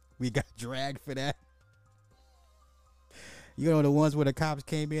 We got dragged for that. You know, the ones where the cops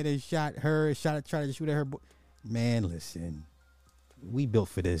came in and shot her, tried to shoot at her. Man, listen. We built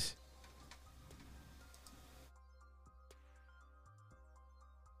for this.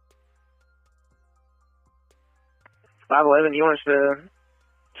 $511, you want us to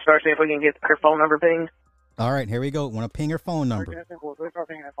start seeing if we can get her phone number pinged? All right, here we go. Want to ping her phone number. We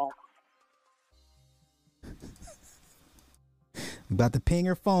about to ping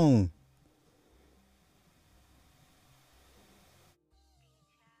her phone.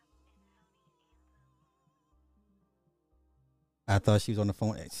 I thought she was on the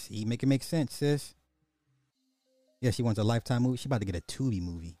phone. See, make it make sense, sis. Yeah, she wants a Lifetime movie. She about to get a Tubi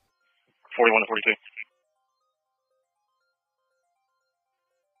movie. 41 to 42.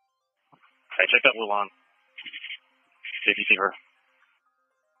 Hey, check that blue line. See if you see her.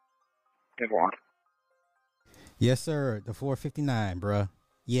 Good one. Yes, sir. The 459, bruh.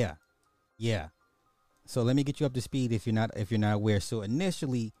 Yeah. So let me get you up to speed if you're not aware. So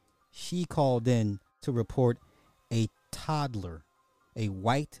initially, she called in to report a toddler, a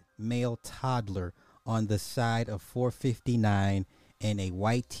white male toddler on the side of 459 in a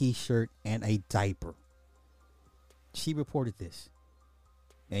white t-shirt and a diaper. She reported this.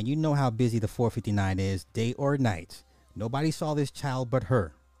 And you know how busy the 459 is, day or night. Nobody saw this child but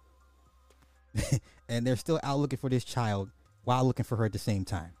her. And they're still out looking for this child while looking for her at the same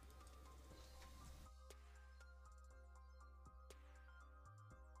time.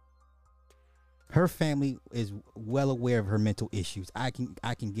 Her family is well aware of her mental issues. I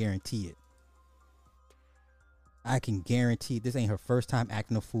can guarantee it. I can guarantee this ain't her first time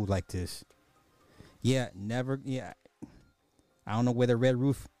acting a fool like this. Yeah, I don't know where the red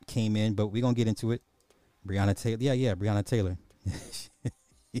roof came in, but we're going to get into it. Breonna Taylor. Yeah, Breonna Taylor.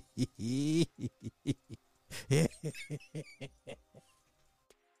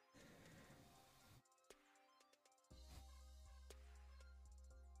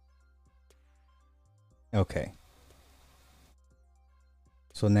 Okay.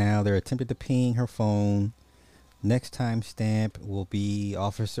 So now they're attempting to ping her phone. Next time stamp will be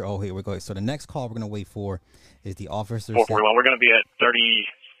officer. Oh, here we go. So the next call we're going to wait for is the officer. 441. We're going to be at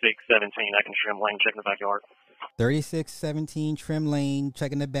 3617 Atkins Trim Lane, checking the backyard. 3617 Trim Lane,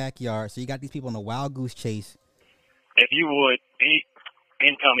 checking the backyard. So you got these people on a wild goose chase. If you would,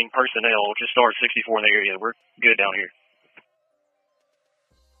 incoming personnel, just start 64 in the area. We're good down here.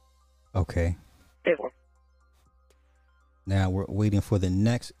 Okay. Now we're waiting for the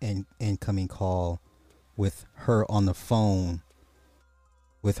next incoming call with her on the phone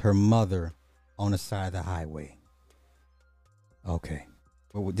with her mother on the side of the highway. Okay.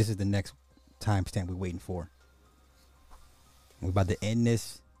 Well, this is the next timestamp we're waiting for. We're about to end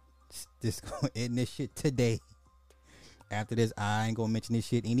this shit today. After this, I ain't gonna mention this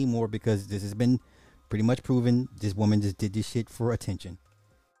shit anymore because this has been pretty much proven. This woman just did this shit for attention.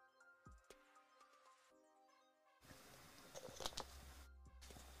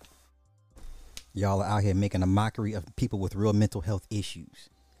 Y'all are out here making a mockery of people with real mental health issues.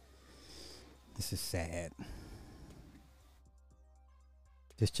 This is sad.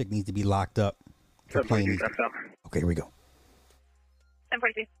 This chick needs to be locked up for playing these. Okay, here we go.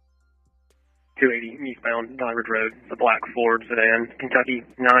 1042. 280 eastbound Dogwood Road, the black Ford sedan, Kentucky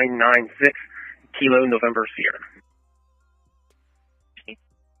 996 Kilo November Sierra.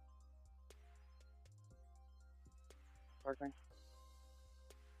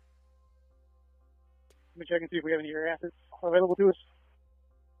 Let me check and see if we have any air assets available to us.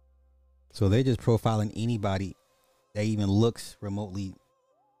 So they're just profiling anybody that even looks remotely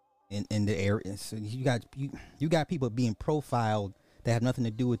in the area. So you got people being profiled that have nothing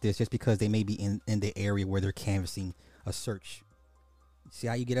to do with this just because they may be in the area where they're canvassing a search. See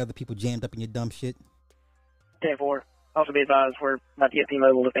how you get other people jammed up in your dumb shit? 10-4. Also be advised, we're about to get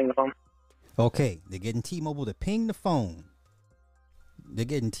T-Mobile to ping the phone. Okay, they're getting T-Mobile to ping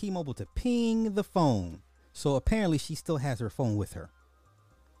the phone. So apparently she still has her phone with her.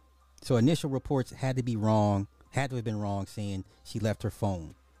 So initial reports had to have been wrong, saying she left her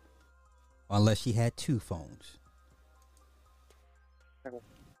phone. Unless she had two phones.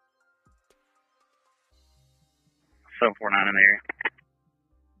 749 in the area.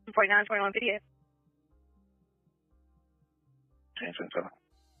 49, 21, 58. 10-7.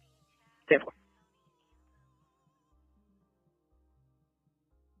 10-4.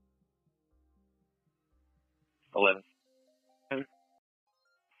 11.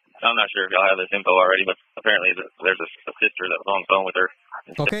 I'm not sure if y'all have this info already, but apparently there's a sister that was on the phone with her.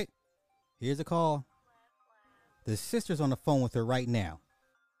 Okay. Here's a call. The sister's on the phone with her right now.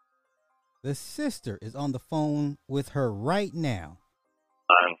 The sister is on the phone with her right now.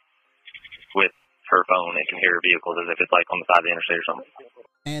 With her phone and can hear vehicles as if it's like on the side of the interstate or something.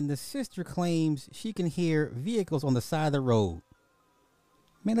 And the sister claims she can hear vehicles on the side of the road.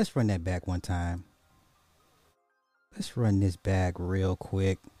 Man, let's run that back one time. Let's run this back real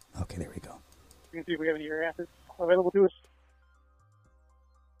quick. Okay, there we go. We can see if we have any air assets available to us.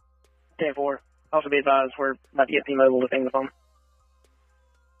 10-4. Also be advised, we're about to get T-Mobile to ping the phone.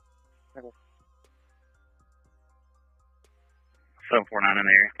 Okay. 749 in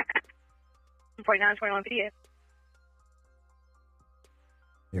the area. 4921 PDS.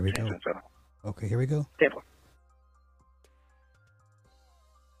 Here we go. Okay, here we go. 10-4.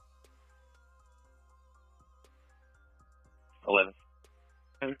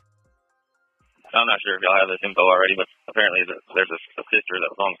 I'm not sure if y'all have this info already, but apparently there's a sister that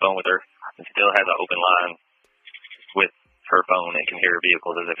was on the phone with her and still has an open line with her phone and can hear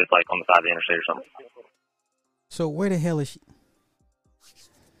vehicles as if it's like on the side of the interstate or something. So where the hell is she?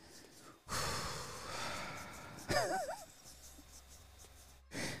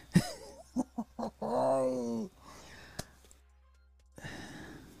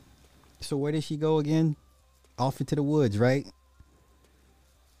 So where did she go again? Off into the woods, right?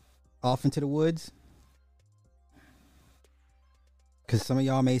 Off into the woods? Because some of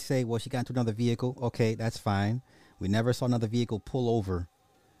y'all may say, well, she got into another vehicle. Okay, that's fine. We never saw another vehicle pull over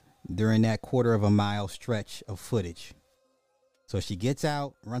during that quarter of a mile stretch of footage. So she gets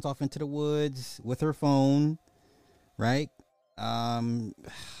out, runs off into the woods with her phone, right? And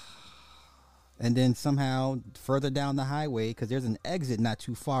then somehow further down the highway, because there's an exit not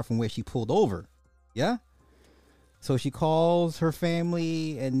too far from where she pulled over. Yeah? So she calls her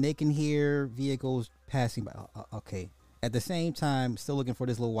family and they can hear vehicles passing by. Okay. At the same time, still looking for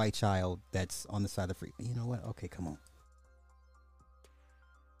this little white child that's on the side of the freeway. You know what? Okay, come on.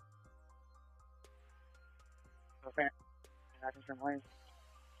 Okay. I can turn lanes.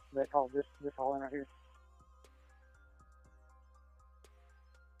 That call this hall in right here.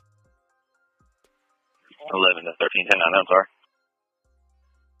 $11 to 1310. I'm sorry.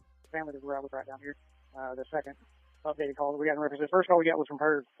 Family that we're out with right down here. The second updated call that we got in reference. The first call we got was from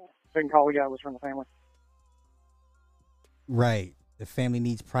her. Second call we got was from the family. Right. The family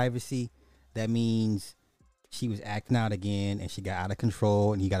needs privacy. That means she was acting out again and she got out of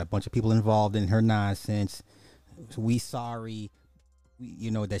control and you got a bunch of people involved in her nonsense. We sorry,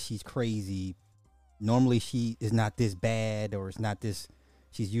 you know, that she's crazy. Normally she is not this bad, or it's not this.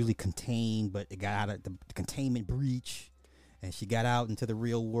 She's usually contained, but it got out of the containment breach and she got out into the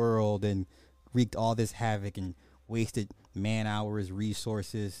real world and wreaked all this havoc and wasted man hours,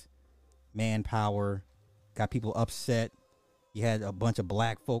 resources, manpower, got people upset. You had a bunch of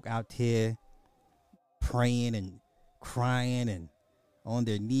black folk out here praying and crying and on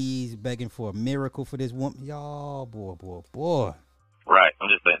their knees begging for a miracle for this woman. Y'all, boy. Right. I'm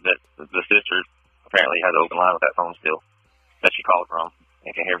just saying that the sister apparently has an open line with that phone still that she called from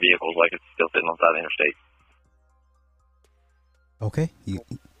and can hear vehicles like it's still sitting on the side of the interstate. Okay.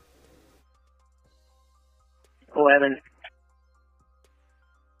 11.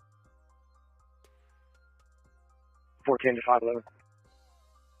 $410 to 511.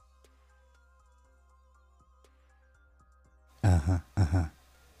 Uh-huh.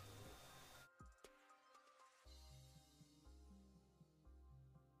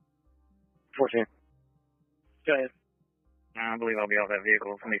 410. Go ahead. I believe I'll be off that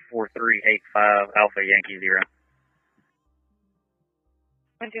vehicle. It's going to be 4385 Alpha Yankee 0.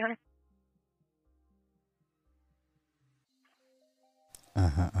 1200.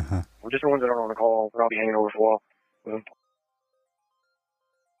 Well, just the ones that aren't on the call, they'll be hanging over the wall. 10-4,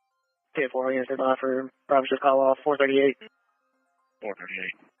 I'm going to sit by for probably just call off 438.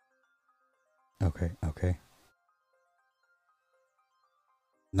 438. Okay.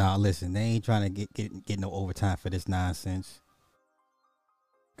 Nah, listen, they ain't trying to get no overtime for this nonsense.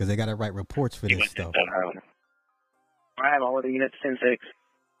 Because they got to write reports for this stuff. I have all of the units 10-6.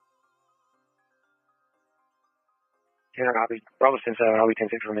 Yeah, I'll be probably 10-7. I'll be 10-6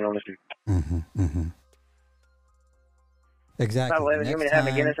 from me on this dude. Exactly. 511, you want me to have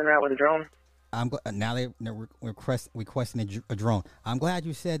McGinnis in route with a drone? Now they're requesting a drone. I'm glad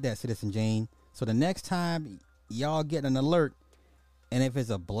you said that, Citizen Jane. So the next time y'all get an alert, and if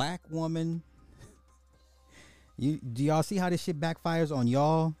it's a black woman, do y'all see how this shit backfires on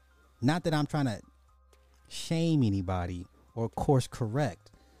y'all? Not that I'm trying to shame anybody or course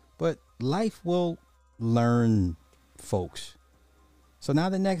correct, but life will learn folks. So now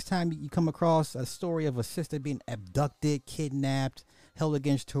the next time you come across a story of a sister being abducted, kidnapped, held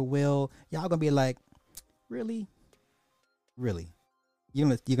against her will, y'all gonna be like, Really?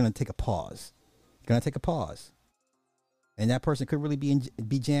 You're gonna take a pause. You're gonna take a pause. And that person could really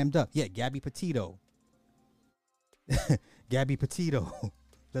be jammed up. Yeah, Gabby Petito. Gabby Petito.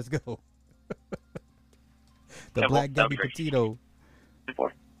 Let's go. The black Gabby Petito.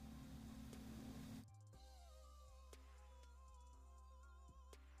 4.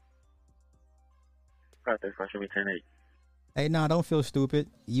 Right there, should be 10-8. Hey, nah, don't feel stupid.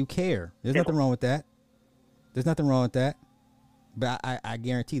 You care. There's nothing wrong with that. There's nothing wrong with that. But I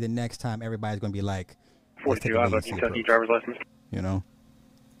guarantee the next time everybody's going to be like, 42, I have a Kentucky driver's license. You know?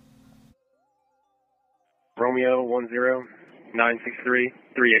 Romeo 10963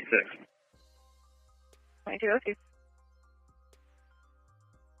 386. 2202.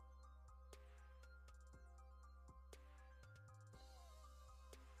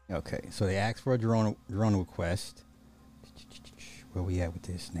 Okay, so they asked for a drone request. Where we at with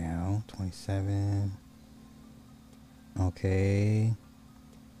this now? 27. Okay.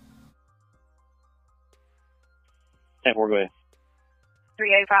 10-4, go ahead.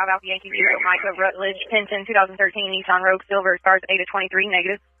 385 Alpha Yankee 0 Micah Rutledge Penton 2013 Nissan Rogue Silver stars 8 of 23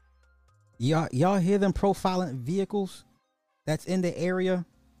 negative. Y'all hear them profiling vehicles that's in the area?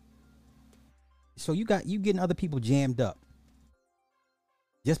 So you getting other people jammed up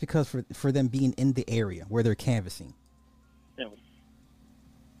just because for them being in the area where they're canvassing. Yeah.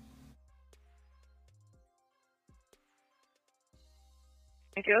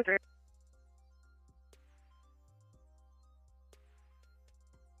 Thank you.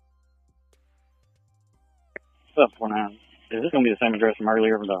 What's up, 49? Is this going to be the same address from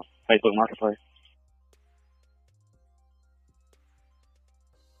earlier for the Facebook Marketplace?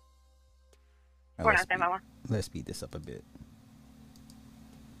 Let's speed this up a bit.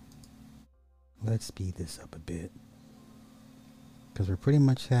 Because we're pretty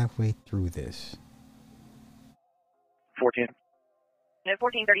much halfway through this. 14.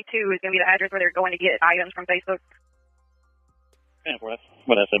 1432 is going to be the address where they're going to get items from Facebook. 10-4, that's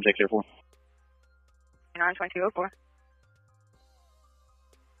what that subject's here for. 92204.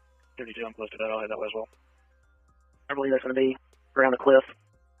 32, I'm close to that. I'll head that way as well. I believe that's going to be around the cliff.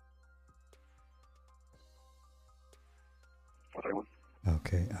 431.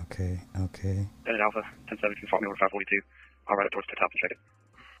 Okay. Headed Alpha 1017, fault me over 542. I'll ride it towards the top and check it.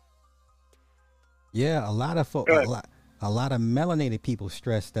 Yeah, a lot of a lot of melanated people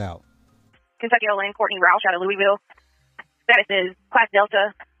stressed out. Kentucky Lane Courtney Roush out of Louisville. Status is Class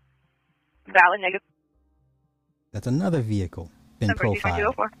Delta. Valid negative. That's another vehicle been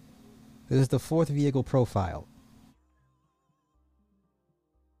profiled. 22204. This is the fourth vehicle profiled.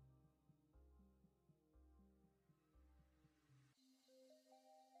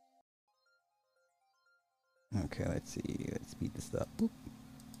 Okay, let's see. Let's speed this up. Boop,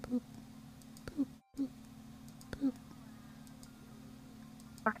 boop, boop, boop, boop.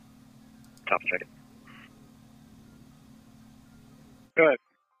 Top and check it. Go ahead.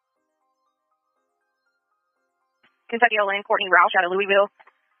 Kentucky Lane Courtney Roush out of Louisville.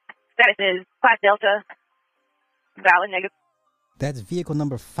 Status is Class Delta. Valid negative. That's vehicle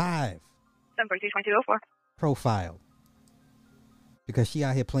number 5. 742-2204. Profiled. Because she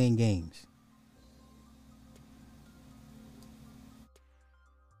out here playing games.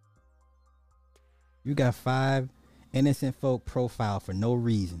 You got 5 innocent folk profiled for no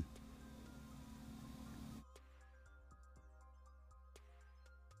reason.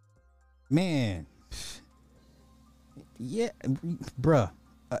 Man. Yeah, bruh.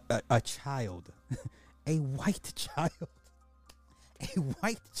 A child. A white child. A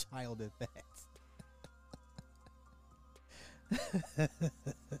white child at that.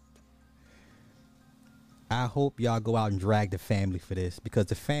 I hope y'all go out and drag the family for this, because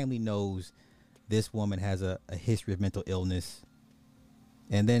the family knows this woman has a history of mental illness.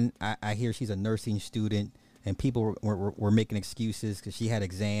 And then I hear she's a nursing student, and people were making excuses because she had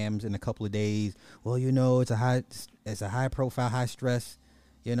exams in a couple of days. Well, you know, it's a high profile, high stress,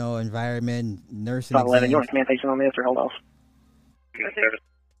 you know, environment, nursing exams. 11, you want communication on this or hold off?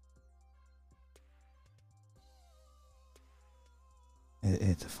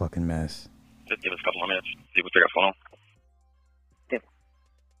 It's a fucking mess. Just give us a couple more minutes, see what they got going on.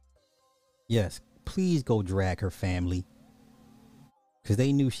 Yes, please go drag her family, because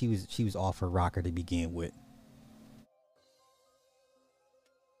they knew she was off her rocker to begin with.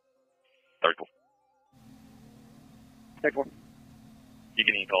 34. 34. You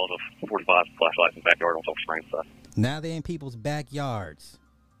getting calls of 45 flashlights in the backyard on Silver Springs side. Now they're in people's backyards.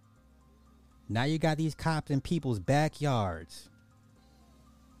 Now you got these cops in people's backyards.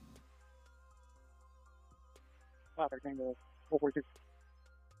 513 to 442.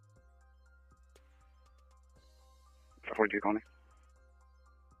 42, call me.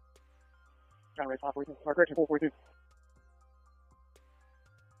 Trying to raise 542. Or correction, 442.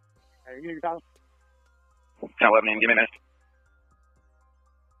 Hey, you need your title? 10-11, give me a minute.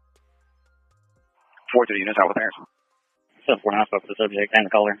 42 units, out with parents. 749, spoke to the subject and the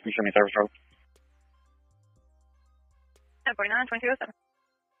caller. You show me service road. 1049, 2207.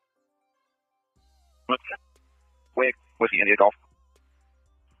 Wig, whiskey, India, golf.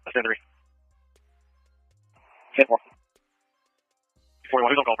 10-3. 10-4.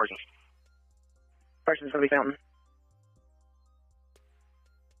 41, who's on call persons? Person's going to be Fountain.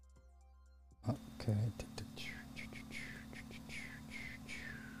 Okay.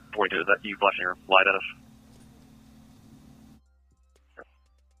 42, is that you flashing your light at us?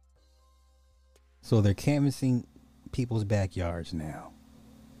 So they're canvassing people's backyards now.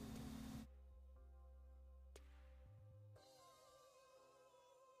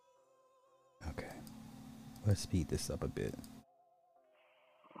 Okay. Let's speed this up a bit.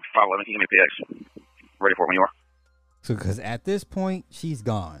 511, give me a PX. Ready for it when you are. So, because at this point, she's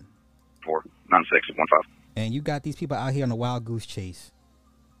gone. 49615. And you got these people out here on a wild goose chase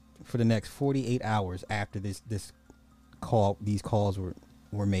for the next 48 hours after these calls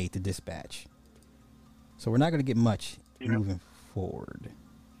were made to dispatch. So we're not going to get much moving forward.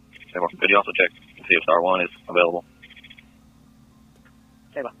 Could you also check to see if Star 1 is available?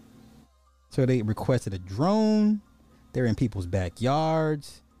 So they requested a drone. They're in people's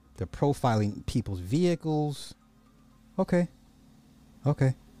backyards. They're profiling people's vehicles. Okay.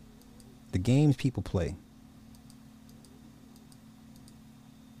 The games people play.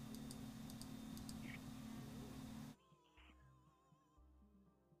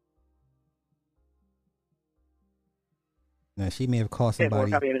 Now she may have cost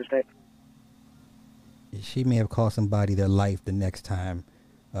somebody. She may have cost somebody their life the next time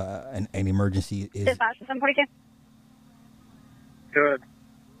an emergency is. 742. Good.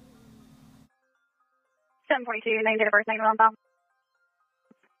 742, name, date of birth, name, on file.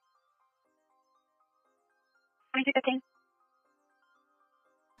 2215.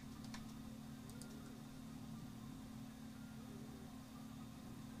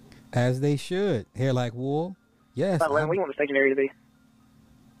 As they should. Hair like wool. Yes. What do you want the staging area to be?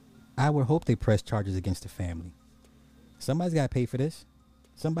 I would hope they press charges against the family. Somebody's got to pay for this.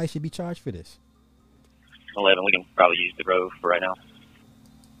 Somebody should be charged for this. 11, we can probably use the Grove for right now.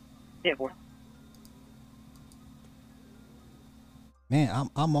 Yeah, boy. Man,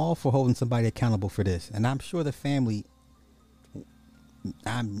 I'm all for holding somebody accountable for this, and I'm sure the family.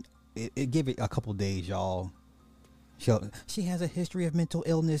 Give it a couple days, y'all. She has a history of mental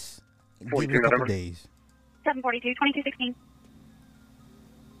illness. Give it a couple days. 742, 2216.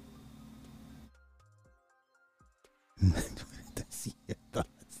 See your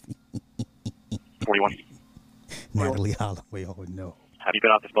thoughts. 41. Natalie Holloway, oh no. Have you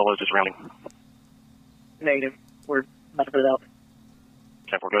been out this bolo just surrounding? Negative. We're about to put it out.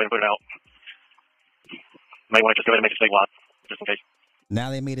 10-4, go ahead and put it out. May want to just go ahead and make it statewide, just in case. Now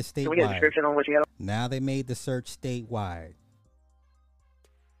they made it statewide. Can we get a description on what you got? Now they made the search statewide.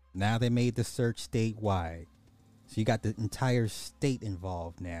 So you got the entire state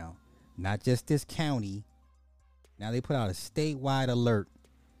involved now. Not just this county. Now they put out a statewide alert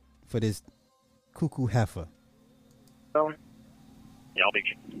for this cuckoo heifer. Yeah, I'll be.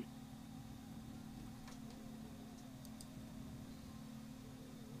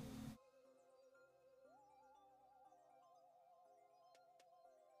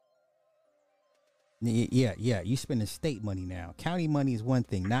 Yeah. You spending state money now. County money is one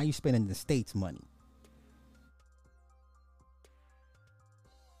thing. Now you spending the state's money.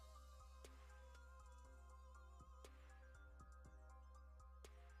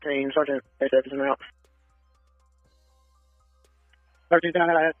 Team Sergeant SF is en route. 13 down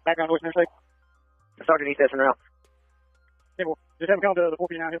there, background noise interstate. Sergeant East en route. Yeah, well, just have him come to the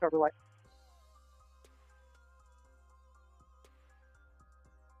 4P9, he'll start the light.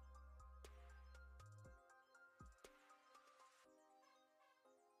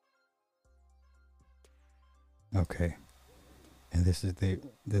 Okay. And this is the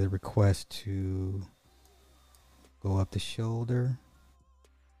request to go up the shoulder.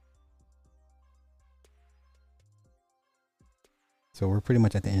 So we're pretty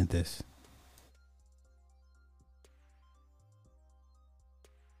much at the end of this.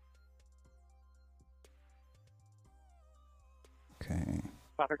 Okay.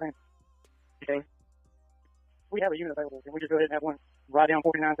 513. Okay. We have a unit available. Can we just go ahead and have one ride down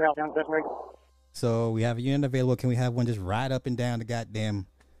 49 South down the best way? So we have a unit available. Can we have one just ride up and down the goddamn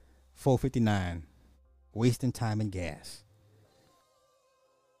 459? Wasting time and gas.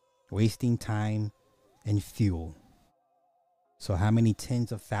 Wasting time and fuel. So how many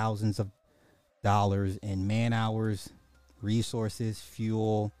tens of thousands of dollars in man hours, resources,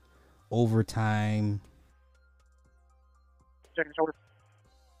 fuel, overtime? Checking the shoulder.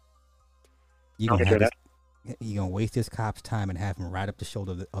 You're gonna waste this cop's time and have him right up the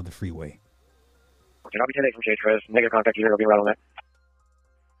shoulder of the freeway. Okay, I'll be 10 days from Chase Res. Negative contact user. I'll be right on that.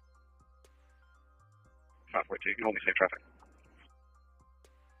 542. You can hold me safe traffic.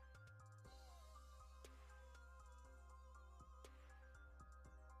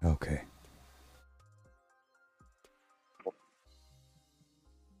 Okay.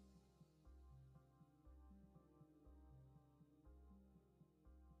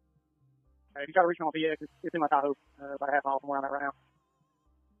 If you try to reach me on PX, it's in my Tahoe, about a half mile from where I'm at right now.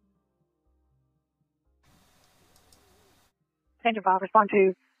 Engine 5, respond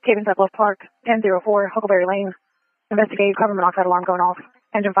to Cadence at Bluff Park, 1004 Huckleberry Lane. Investigate carbon monoxide alarm going off.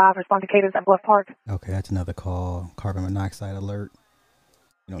 Engine 5, respond to Cadence at Bluff Park. Okay, that's another call. Carbon monoxide alert.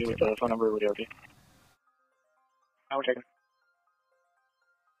 You don't care about phone number with LG. I'll check it.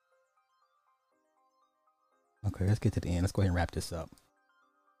 Okay, let's get to the end. Let's go ahead and wrap this up.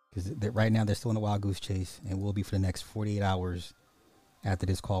 Because right now they're still in a wild goose chase and will be for the next 48 hours after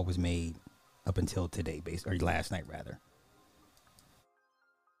this call was made up until today, or last night, rather.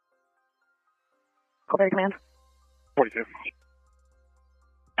 Huckleberry Command. 42.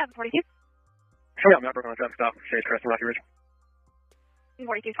 42. Show me out on a traffic stop. Chase Crest and Rocky Ridge.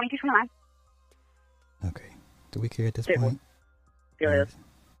 42, 22, 29. Okay. Do we care at this Yeah, point? Go ahead.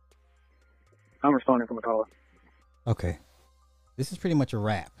 I'm responding from a caller. Okay. This is pretty much a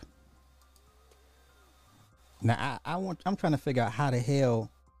wrap. Now I'm trying to figure out how the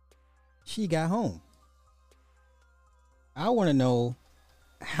hell she got home. I want to know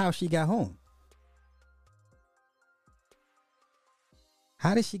how she got home.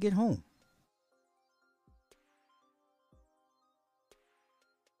 How did she get home?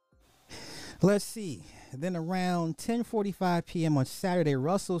 Let's see. Then around 10:45 p.m. on Saturday,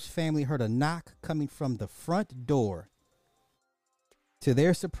 Russell's family heard a knock coming from the front door. To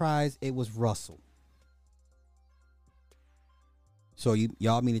their surprise, it was Russell. So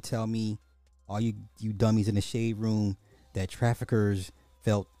y'all mean to tell me, all you dummies in the shade room, that traffickers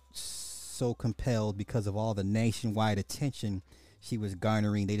felt so compelled because of all the nationwide attention she was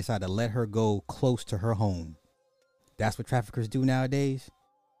garnering, they decided to let her go close to her home? That's what traffickers do nowadays?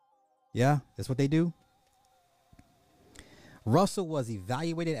 Yeah, that's what they do? Russell was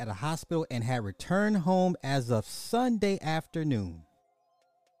evaluated at a hospital and had returned home as of Sunday afternoon.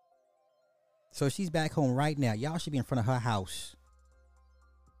 So she's back home right now. Y'all should be in front of her house,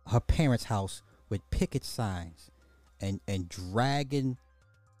 her parents' house, with picket signs and dragging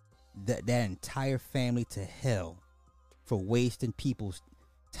that entire family to hell for wasting people's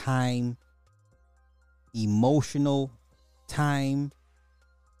time, emotional time.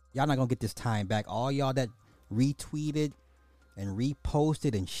 Y'all not gonna get this time back. All y'all that retweeted and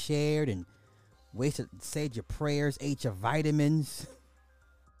reposted and shared and said your prayers, ate your vitamins.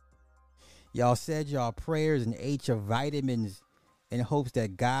 Y'all said y'all prayers and ate your vitamins in hopes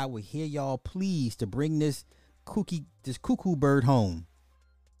that God would hear y'all pleas to bring this cuckoo bird home.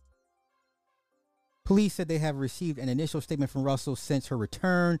 Police said they have received an initial statement from Russell since her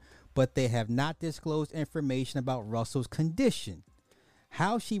return, but they have not disclosed information about Russell's condition,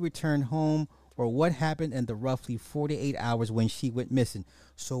 how she returned home, or what happened in the roughly 48 hours when she went missing.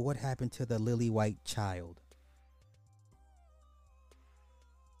 So what happened to the lily white child?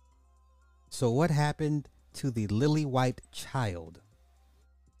 So what happened to the lily white child?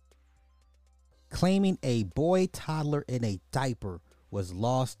 Claiming a boy toddler in a diaper was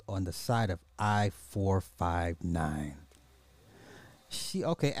lost on the side of I-459.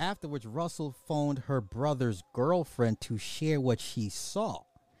 Afterwards, Russell phoned her brother's girlfriend to share what she saw.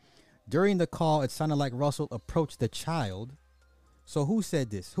 During the call, it sounded like Russell approached the child. So who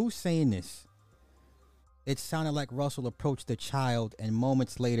said this? Who's saying this? It sounded like Russell approached the child and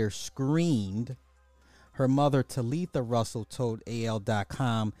moments later screamed. Her mother, Talitha Russell, told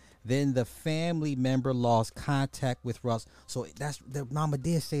AL.com. Then the family member lost contact with Russell. So the mama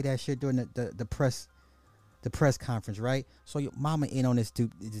did say that shit during the press conference, right? So your mama in on this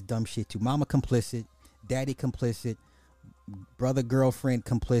dumb shit too. Mama complicit, daddy complicit, brother, girlfriend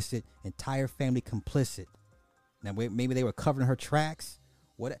complicit, entire family complicit. Now maybe they were covering her tracks.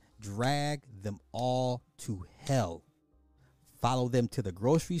 What? Drag them all to hell. Follow them to the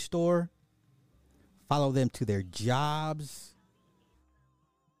grocery store. Follow them to their jobs.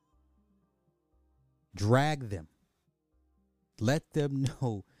 Drag them. Let them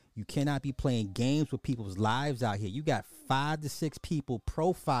know you cannot be playing games with people's lives out here. You got 5 to 6 people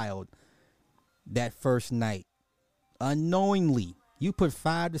profiled that first night unknowingly. You put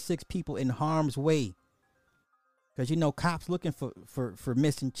 5 to 6 people in harm's way. Because, you know, cops looking for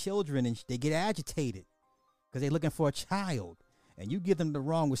missing children, and they get agitated because they're looking for a child. And you give them the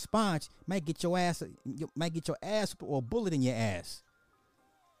wrong response, might get your ass or a bullet in your ass.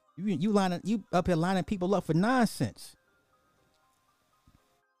 You up here lining people up for nonsense.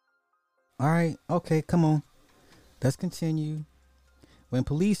 All right, okay, come on. Let's continue. When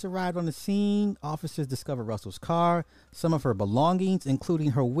police arrived on the scene, officers discovered Russell's car, some of her belongings,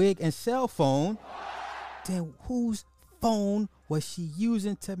 including her wig and cell phone. Then whose phone was she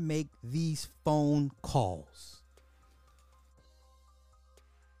using to make these phone calls?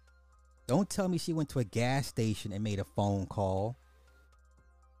 Don't tell me she went to a gas station and made a phone call.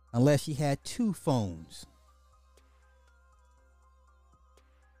 Unless she had 2 phones.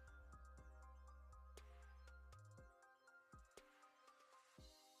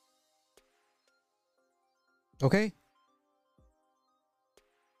 Okay.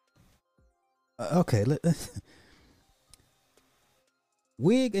 Okay.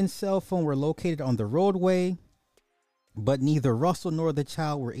 Wig and cell phone were located on the roadway, but neither Russell nor the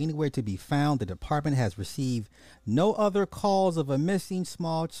child were anywhere to be found. The department has received no other calls of a missing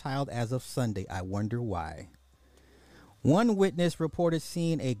small child as of Sunday. I wonder why. One witness reported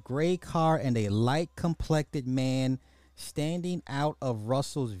seeing a gray car and a light-complected man standing out of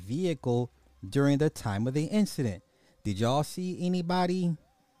Russell's vehicle during the time of the incident. Did y'all see anybody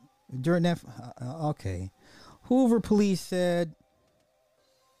during that? Okay. Hoover police said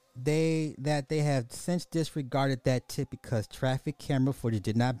they have since disregarded that tip because traffic camera footage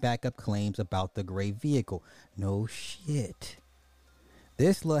did not back up claims about the gray vehicle. No shit.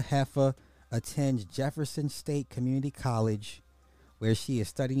 This little heifer attends Jefferson State Community College, where she is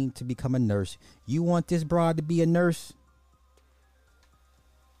studying to become a nurse. You want this broad to be a nurse?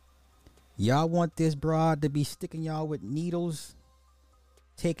 Y'all want this broad to be sticking y'all with needles,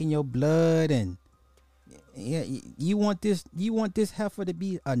 taking your blood, and yeah, you want this heifer to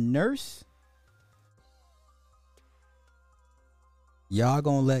be a nurse? Y'all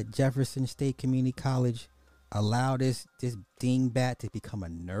gonna let Jefferson State Community College allow this dingbat to become a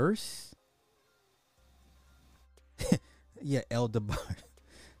nurse? Yeah, Elder Bar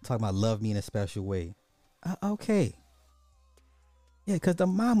talking about love me in a special way. Okay. Yeah, because the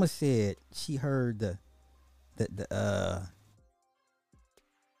mama said she heard the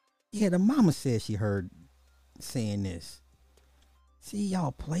mama said she heard saying this. See,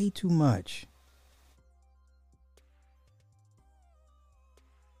 y'all play too much.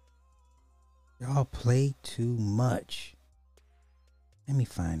 Y'all play too much. Let me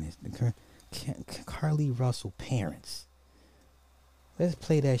find this. Carlee Russell parents. Let's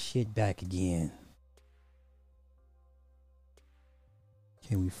play that shit back again.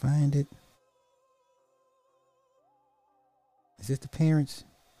 Can we find it? Is this the parents?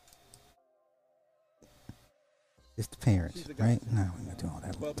 It's the parents, right? No, we're not doing all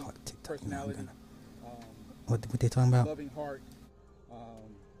that. We'll talk TikTok. Personality. What they talking about? Loving heart.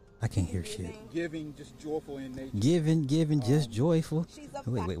 I can't hear shit. Giving, just joyful in nature. Giving, just joyful.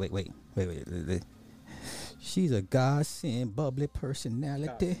 Wait. She's a God-sent, bubbly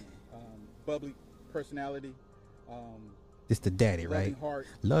personality. Bubbly personality. It's the daddy, right?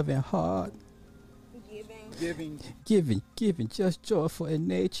 Loving heart. Giving, just joyful in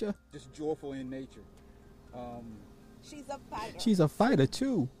nature. Just joyful in nature. She's a fighter. She's a fighter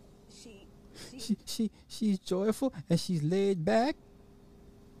too. She's joyful and she's laid back.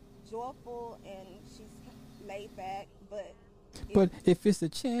 Joyful and she's laid back, but if it's a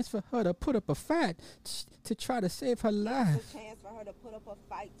chance for her to put up a fight to try to save her life, it's a chance for her to put up a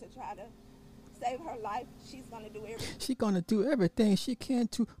fight to try to save her life. She's gonna do everything. She's gonna do everything she can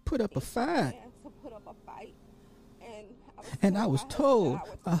to put up a fight. To put up a fight. And I was told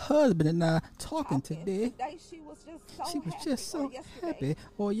my husband and I talking today. She was just so happy.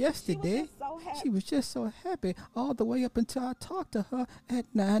 Or yesterday, she was just so happy all the way up until I talked to her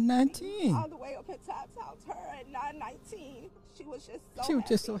at 9:19. All the way up until I talked to her at 9:19. She was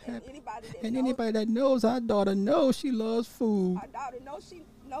just so happy. And anybody that knows our daughter knows she loves food. Our daughter knows she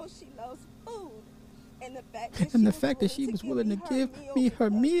loves food. And the fact that she was willing to give me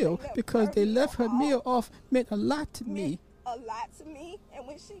her meal because they left her meal off meant a lot to me. A lot to me.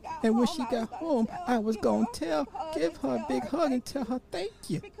 And when she got home, I was going to give her a big hug and tell her thank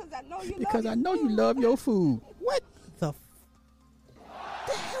you. Because I know you love your food. What the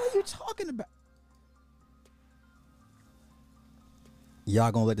hell are you talking about?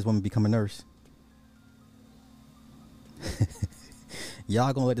 Y'all gonna let this woman become a nurse?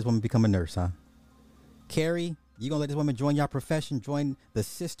 Y'all gonna let this woman become a nurse, huh? Carrie, you gonna let this woman join your profession, join the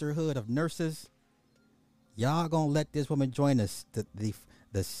sisterhood of nurses? Y'all gonna let this woman join us,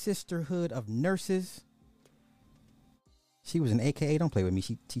 the sisterhood of nurses? She was an AKA. Don't play with me.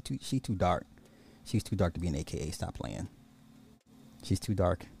 She too dark. She's too dark to be an AKA. Stop playing. She's too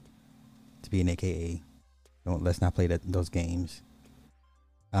dark to be an AKA. Let's not play those games.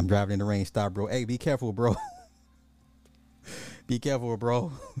 I'm driving in the rain. Stop, bro. Hey, be careful, bro. Be careful,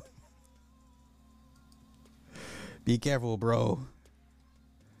 bro. Be careful, bro.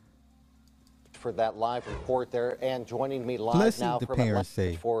 For that live report there, and joining me live now from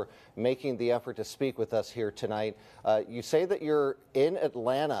Atlanta for making the effort to speak with us here tonight. You say that you're in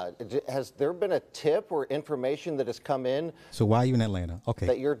Atlanta. Has there been a tip or information that has come in? So why are you in Atlanta? Okay.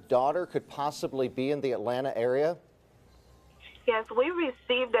 That your daughter could possibly be in the Atlanta area? Yes, we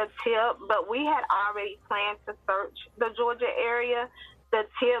received a tip, but we had already planned to search the Georgia area. The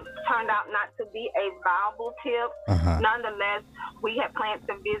tip turned out not to be a viable tip. Nonetheless, we had planned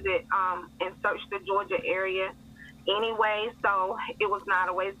to visit and search the Georgia area anyway, so it was not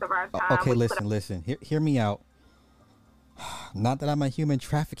a waste of our time. Okay, listen. Hear me out. Not that I'm a human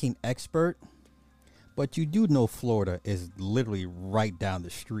trafficking expert, but you do know Florida is literally right down the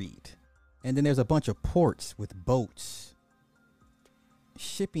street. And then there's a bunch of ports with boats.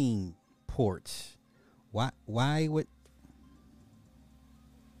 Shipping ports. Why would...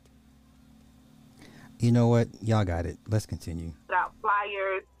 You know what? Y'all got it. Let's continue. Got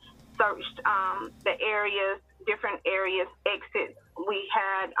flyers, searched the areas, different areas, exits. We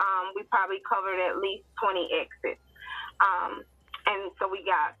had, we probably covered at least 20 exits. And so we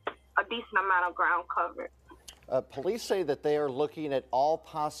got a decent amount of ground covered. Police say that they are looking at all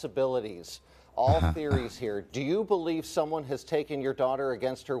possibilities, all theories here. Do you believe someone has taken your daughter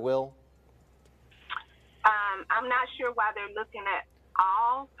against her will? I'm not sure why they're looking at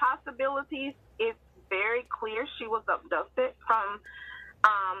all possibilities. It's very clear she was abducted from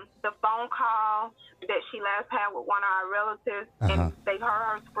the phone call that she last had with one of our relatives, and they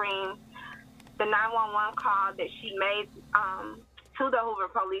heard her scream. The 911 call that she made to the Hoover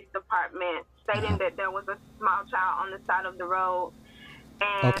Police Department stating that there was a small child on the side of the road.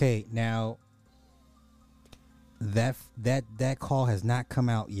 And okay, now that call has not come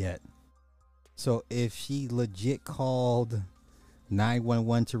out yet. So if she legit called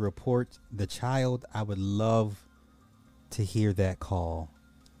 911 to report the child, I would love to hear that call.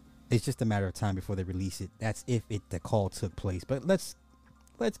 It's just a matter of time before they release it. That's if the call took place. But let's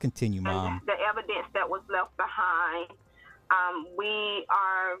continue, Mom. The evidence that was left behind, we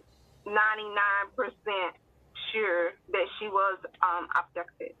are 99% sure that she was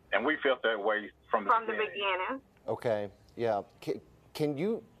abducted. And we felt that way from the beginning. Okay, yeah. Can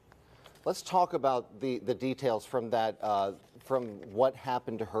you... Let's talk about the details from that, from what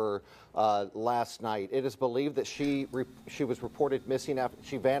happened to her last night. It is believed that she was reported missing after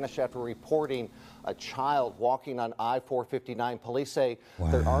she vanished after reporting a child walking on I-459. Police say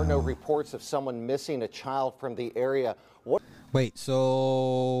there are no reports of someone missing a child from the area. Wait,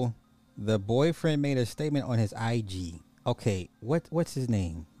 so the boyfriend made a statement on his IG. Okay, what's his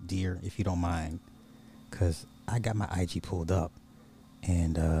name, dear, if you don't mind? Because I got my IG pulled up,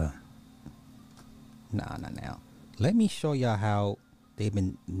 and Nah, not now. Let me show y'all how they've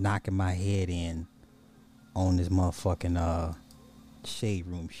been knocking my head in on this motherfucking shade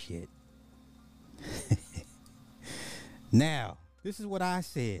room shit. Now, this is what I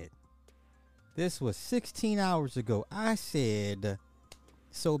said. This was 16 hours ago. I said,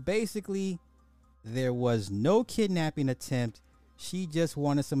 so basically, there was no kidnapping attempt. She just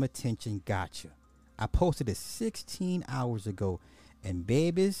wanted some attention. Gotcha. I posted it 16 hours ago. And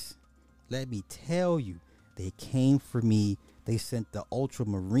babies, let me tell you, they came for me. They sent the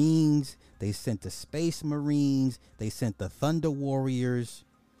Ultramarines. They sent the Space Marines. They sent the Thunder Warriors.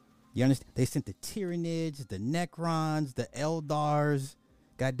 You understand? They sent the Tyranids, the Necrons, the Eldars.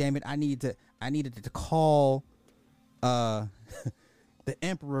 God damn it! I needed to call the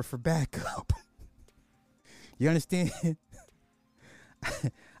Emperor for backup. You understand?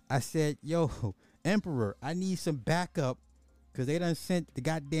 I said, "Yo, Emperor, I need some backup." Because they done sent the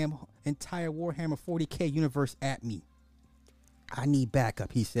goddamn entire Warhammer 40K universe at me. I need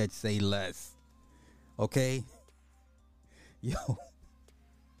backup. He said, say less. Okay? Yo.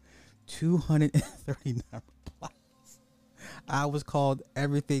 239 replies. I was called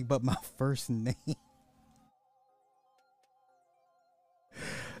everything but my first name.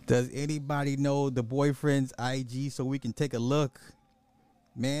 Does anybody know the boyfriend's IG so we can take a look?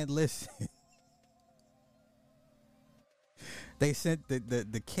 Man, listen. They sent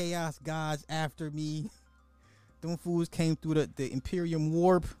the chaos gods after me. Them fools came through the Imperium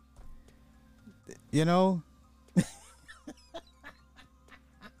warp. You know?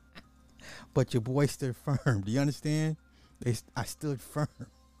 But your boy stood firm. Do you understand? I stood firm.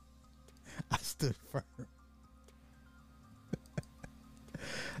 I stood firm.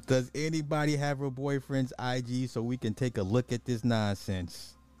 Does anybody have her boyfriend's IG so we can take a look at this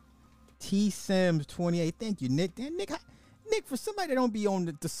nonsense? T Sims 28. Thank you, Nick. Damn, Nick, for somebody that don't be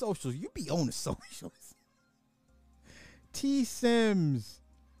on the socials, you be on the socials. T Sims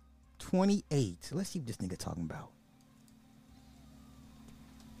 28. Let's see what this nigga talking about.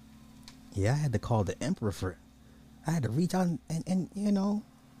 Yeah, I had to call the Emperor for it. I had to reach out and you know,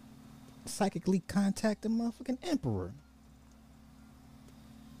 psychically contact the motherfucking Emperor.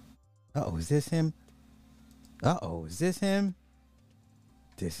 Uh-oh, is this him? Uh-oh, is this him?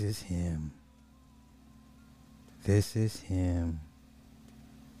 This is him. This is him.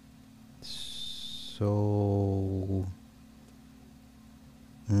 So...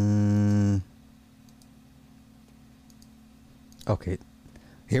 Okay.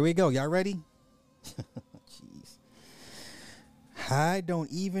 Here we go. Y'all ready? Jeez. I don't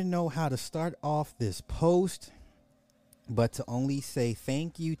even know how to start off this post, but to only say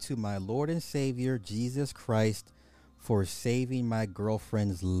thank you to my Lord and Savior, Jesus Christ, for saving my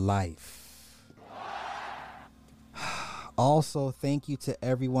girlfriend's life. Also, thank you to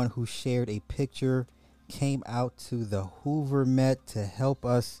everyone who shared a picture, came out to the Hoover Met to help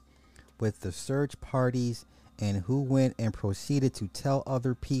us with the search parties, and who went and proceeded to tell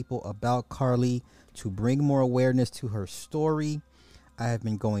other people about Carlee to bring more awareness to her story. I have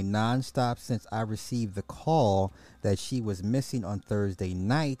been going nonstop since I received the call that she was missing on Thursday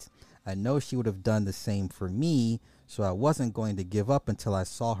night. I know she would have done the same for me, so I wasn't going to give up until I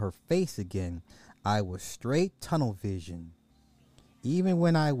saw her face again. I was straight tunnel vision. Even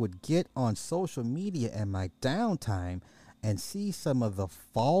when I would get on social media in my downtime and see some of the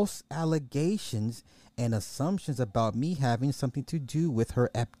false allegations and assumptions about me having something to do with her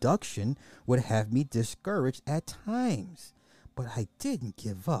abduction would have me discouraged at times. But I didn't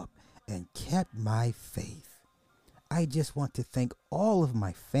give up and kept my faith. I just want to thank all of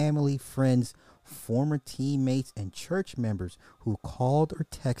my family, friends, former teammates, and church members who called or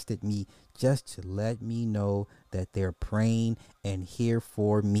texted me just to let me know that they're praying and here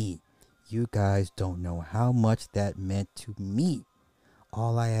for me. You guys don't know how much that meant to me.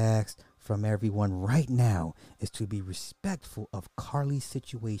 All I ask from everyone right now is to be respectful of Carlee's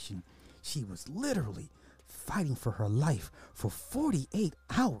situation. She was literally fighting for her life for 48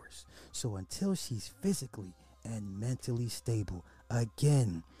 hours. So until she's physically and mentally stable,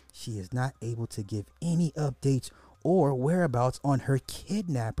 again, she is not able to give any updates or whereabouts on her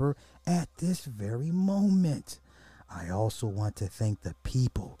kidnapper at this very moment. I also want to thank the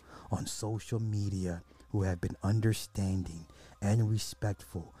people on social media who have been understanding and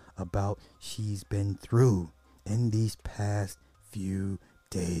respectful about she's been through in these past few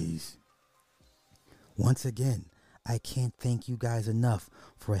days. Once again, I can't thank you guys enough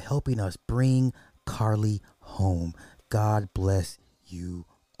for helping us bring Carlee home. God bless you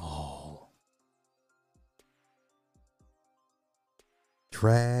all.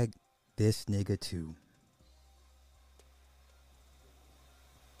 Drag this nigga too.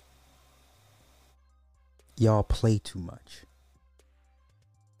 Y'all play too much.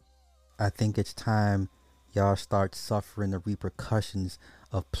 I think it's time y'all start suffering the repercussions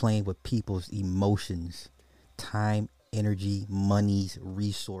of playing with people's emotions, time, energy, monies,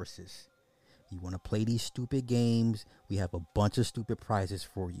 resources. You want to play these stupid games? We have a bunch of stupid prizes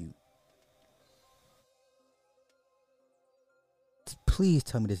for you. Please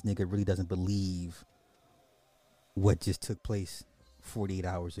tell me this nigga really doesn't believe what just took place 48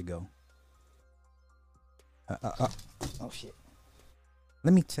 hours ago. Oh shit.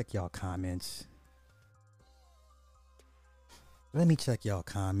 Let me check y'all comments.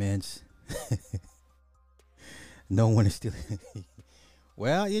 No one is still.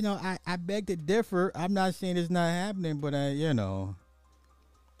 Well, you know, I beg to differ. I'm not saying it's not happening, but you know.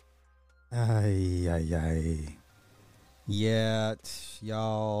 Yeah,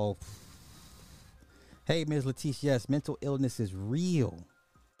 y'all. Hey, Ms. Leticia, yes, mental illness is real.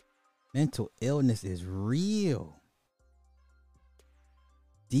 Mental illness is real.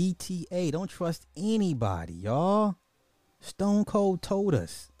 DTA, don't trust anybody, y'all. Stone Cold told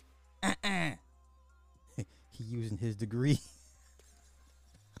us. He using his degree.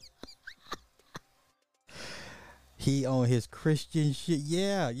 He on his Christian shit.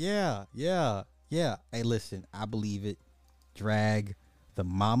 Yeah. Hey, listen, I believe it. Drag the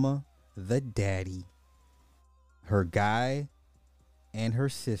mama, the daddy, her guy, and her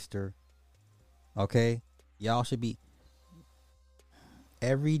sister. Okay? Y'all should be...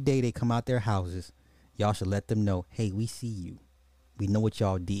 Every day they come out their houses, y'all should let them know, hey, we see you. We know what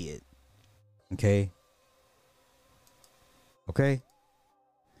y'all did. Okay. Okay.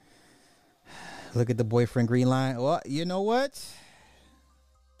 Look at the boyfriend green line. Well, you know what?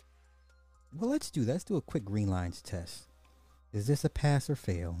 Well, let's do that. Let's do a quick green lines test. Is this a pass or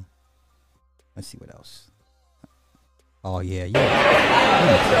fail? Let's see what else. Oh, yeah.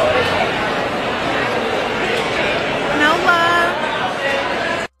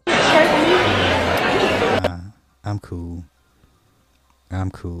 I'm cool.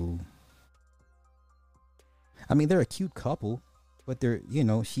 I mean, they're a cute couple, but they're,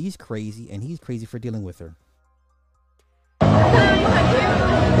 she's crazy and he's crazy for dealing with her.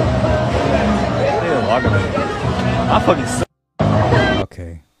 I fucking suck.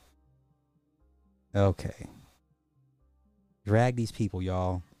 Okay. Drag these people,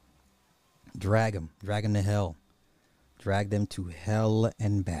 y'all. Drag them to hell. Drag them to hell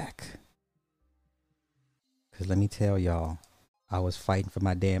and back. Because let me tell y'all, I was fighting for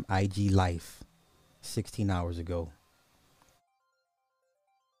my damn IG life 16 hours ago.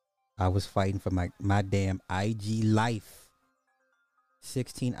 I was fighting for my damn IG life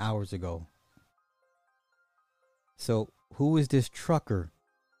 16 hours ago. So who is this trucker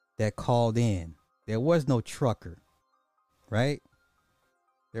that called in? There was no trucker, right?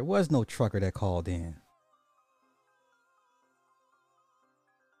 There was no trucker that called in.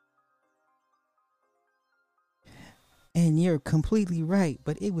 And you're completely right,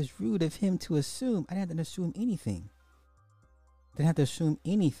 but it was rude of him to assume. I didn't have to assume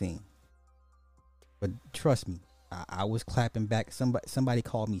anything. But trust me, I was clapping back. Somebody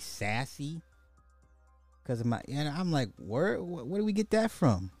called me sassy because of my. And I'm like, where do we get that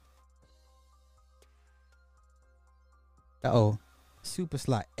from? Super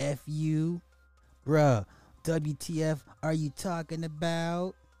Sly, F you, bruh. WTF are you talking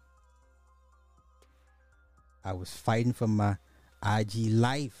about? I was fighting for my IG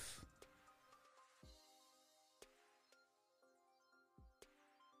life.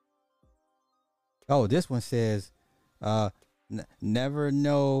 Oh, this one says, never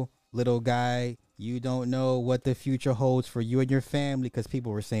know, little guy. You don't know what the future holds for you and your family. Because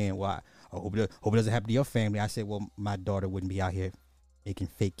people were saying, well, I hope it doesn't happen to your family. I said, well, my daughter wouldn't be out here making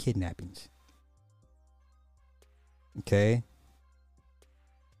fake kidnappings. Okay.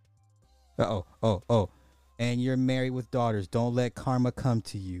 Oh. And you're married with daughters. Don't let karma come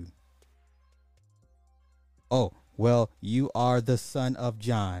to you. Oh, well, you are the son of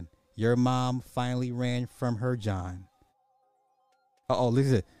John. Your mom finally ran from her John.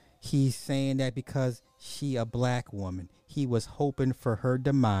 Listen. He's saying that because she a black woman. He was hoping for her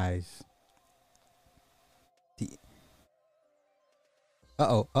demise.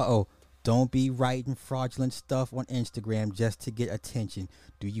 Don't be writing fraudulent stuff on Instagram just to get attention.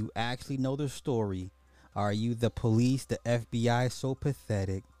 Do you actually know the story? Are you the police, the FBI? So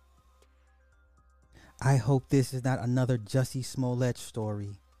pathetic. I hope this is not another Jussie Smollett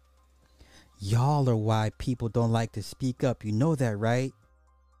story. Y'all are why people don't like to speak up. You know that, right?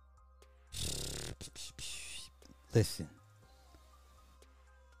 Listen.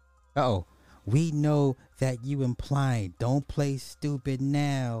 We know that you implying. Don't play stupid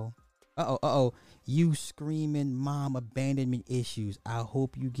now. You screaming mom abandonment issues. I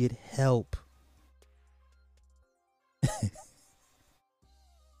hope you get help.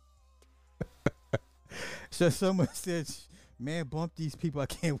 So someone says, man, bump these people. I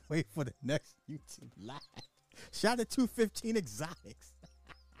can't wait for the next YouTube live. Shout out to 215 Exotics.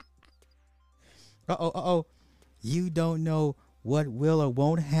 You don't know what will or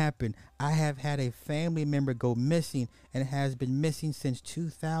won't happen. I have had a family member go missing and has been missing since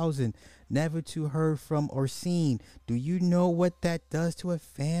 2000. Never to heard from or seen. Do you know what that does to a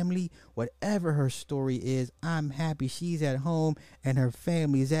family? Whatever her story is, I'm happy she's at home and her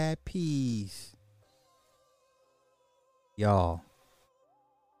family's at peace. Y'all.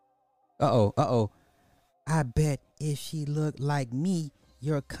 I bet if she looked like me,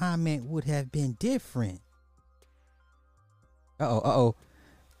 your comment would have been different.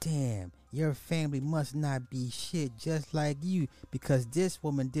 Damn, your family must not be shit just like you, because this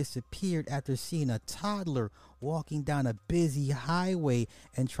woman disappeared after seeing a toddler walking down a busy highway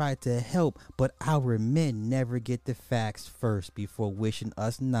and tried to help, but our men never get the facts first before wishing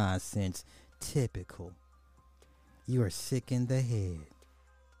us nonsense. Typical. You are sick in the head.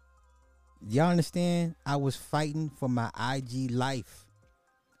 Y'all understand? I was fighting for my IG life.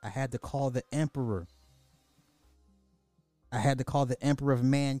 I had to call the emperor. I had to call the emperor of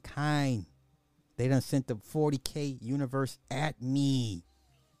mankind. They done sent the 40K universe at me.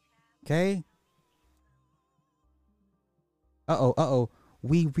 Okay?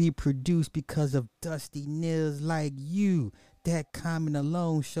 We reproduce because of dusty niggas like you. That comment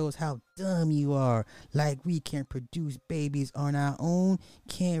alone shows how dumb you are. Like we can produce babies on our own,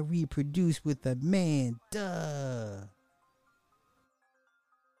 can't reproduce with a man. Duh.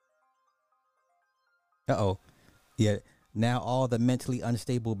 Uh-oh. Yeah, now all the mentally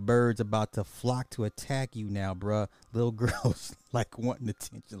unstable birds about to flock to attack you now, bruh. Little girls like wanting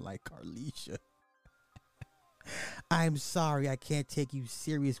attention like Carleesha. I'm sorry I can't take you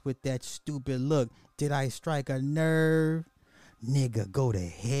serious with that stupid look. Did I strike a nerve? Nigga, go to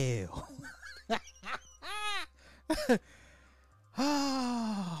hell.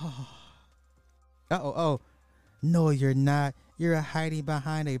 Oh. No, you're not. You're hiding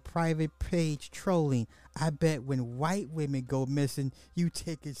behind a private page trolling. I bet when white women go missing, you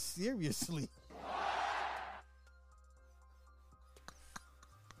take it seriously.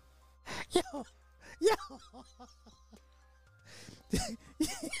 Yo.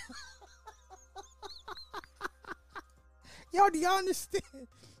 Yo, do y'all understand?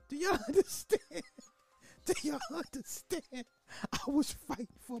 Do y'all understand? I was fighting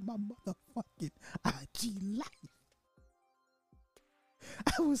for my motherfucking IG life.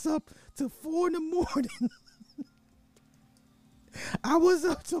 I was up till 4 in the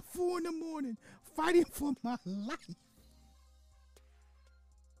morning. Fighting for my life.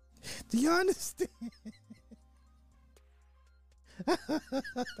 Do you understand?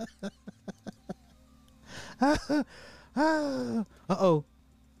 Uh-oh.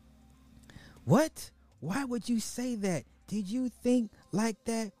 What? Why would you say that? Did you think like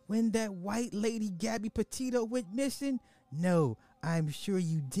that when that white lady Gabby Petito went missing? No, I'm sure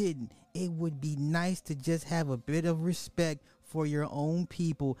you didn't. It would be nice to just have a bit of respect for your own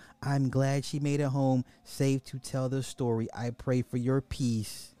people. I'm glad she made it home safe to tell the story. I pray for your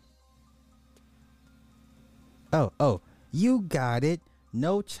peace. Oh, you got it.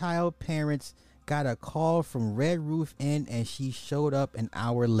 No child parents got a call from Red Roof Inn and she showed up an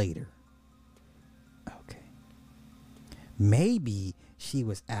hour later. Okay. Maybe she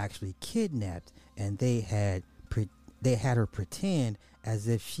was actually kidnapped and they had her pretend as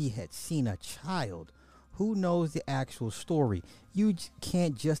if she had seen a child. Who knows the actual story? You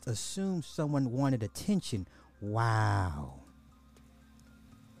can't just assume someone wanted attention. Wow.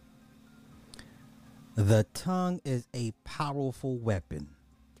 The tongue is a powerful weapon.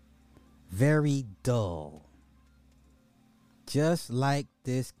 Very dull. Just like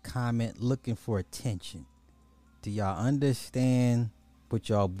this comment looking for attention. Do y'all understand what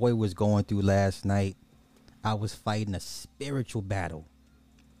y'all boy was going through last night? I was fighting a spiritual battle.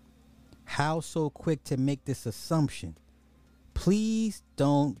 How so quick to make this assumption? Please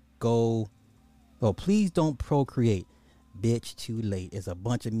don't procreate. Bitch, too late. There's a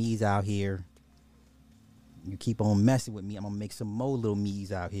bunch of me's out here. You keep on messing with me, I'm gonna make some more little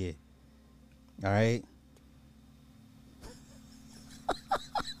me's out here. All right.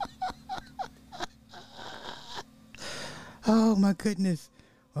 Oh my goodness.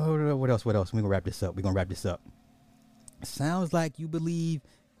 Oh, what else? We're gonna wrap this up. Sounds like you believe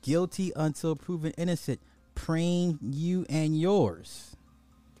guilty until proven innocent. Praying you and yours.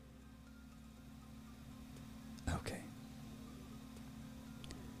 Okay.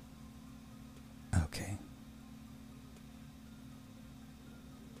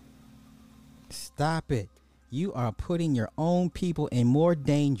 Stop it. You are putting your own people in more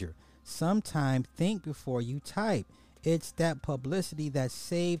danger. Sometimes think before you type. It's that publicity that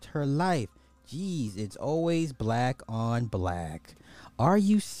saved her life. Jeez, it's always black on black. Are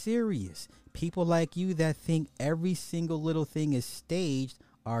you serious? People like you that think every single little thing is staged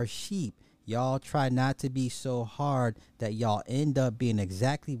are sheep. Y'all try not to be so hard that y'all end up being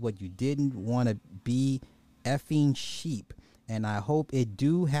exactly what you didn't want to be, effing sheep. And I hope it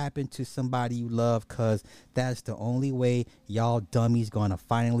do happen to somebody you love, because that's the only way y'all dummies gonna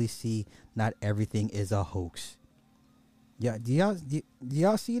finally see not everything is a hoax. Yeah, do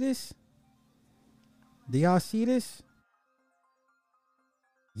y'all see this? Do y'all see this?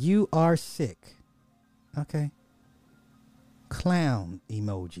 You are sick. Okay. Clown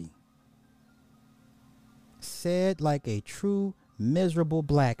emoji. Said like a true miserable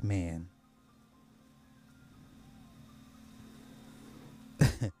black man.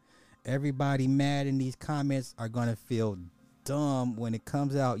 Everybody mad in these comments are gonna feel dumb when it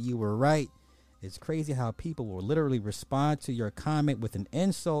comes out you were right. It's crazy how people will literally respond to your comment with an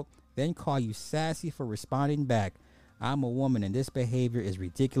insult, then call you sassy for responding back. I'm a woman and this behavior is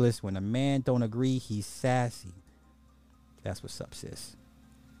ridiculous. When a man don't agree, he's sassy. That's what's up, sis.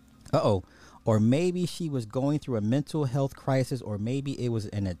 Uh-oh. Or maybe she was going through a mental health crisis, or maybe it was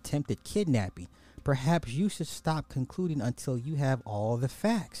an attempted kidnapping. Perhaps you should stop concluding until you have all the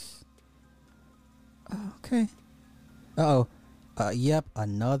facts. Okay. Uh-oh. Yep,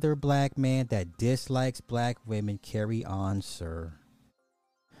 another black man that dislikes black women. Carry on, sir.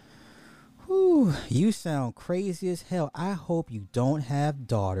 Whew, you sound crazy as hell. I hope you don't have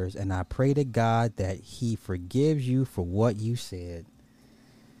daughters, and I pray to God that he forgives you for what you said.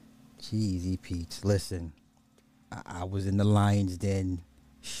 Jeezy Pete's. Listen, I was in the lion's den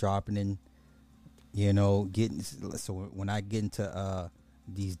sharpening, getting, so when I get into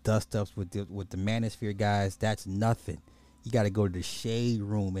these dust ups with the manosphere guys, that's nothing. You got to go to the shade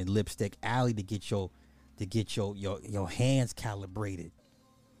room and lipstick alley to get your hands calibrated.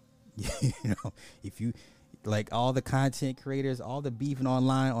 If you like, all the content creators, all the beefing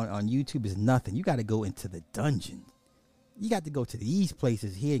online on YouTube is nothing. You got to go into the dungeon. You got to go to these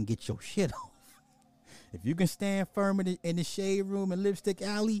places here and get your shit off. If you can stand firm in the shade room and lipstick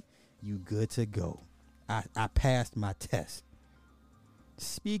alley, you good to go. I passed my test.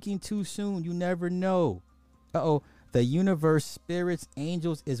 Speaking too soon, you never know. Uh-oh, the universe, spirits,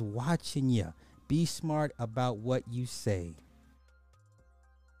 angels is watching you. Be smart about what you say.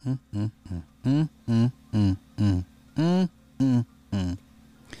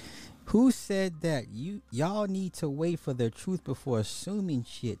 Who said that? Y'all need to wait for the truth before assuming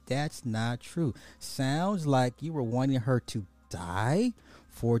shit. That's not true. Sounds like you were wanting her to die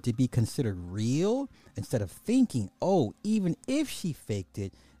for it to be considered real, instead of thinking, oh, even if she faked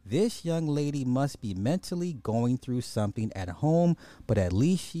it, this young lady must be mentally going through something at home, but at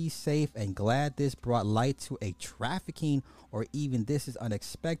least she's safe, and glad this brought light to a trafficking, or even this is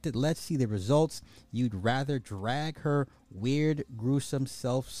unexpected. Let's see the results. You'd rather drag her. Weird, gruesome,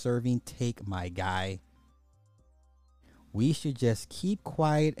 self-serving take, my guy. We should just keep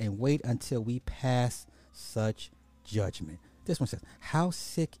quiet and wait until we pass such judgment. This one says, how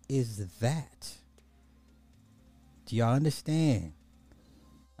sick is that? Do y'all understand?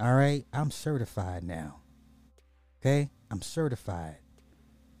 All right, I'm certified now. Okay, I'm certified.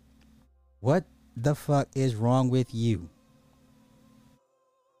 What the fuck is wrong with you?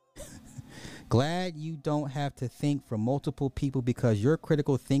 Glad you don't have to think for multiple people because your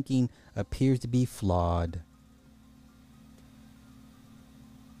critical thinking appears to be flawed.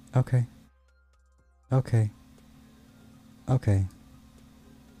 Okay. Okay. Okay.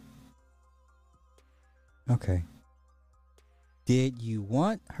 Okay. Did you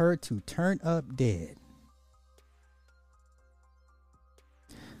want her to turn up dead?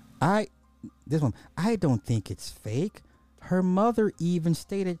 I don't think it's fake. Her mother even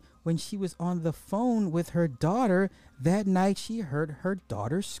stated when she was on the phone with her daughter that night she heard her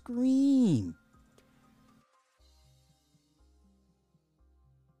daughter scream.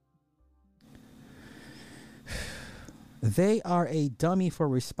 They are a dummy for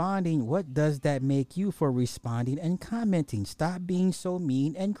responding. What does that make you for responding and commenting? Stop being so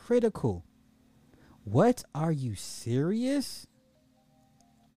mean and critical. What? Are you serious?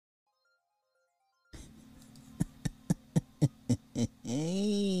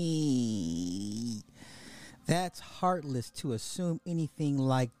 That's heartless to assume anything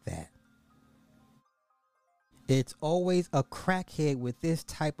like that. It's always a crackhead with this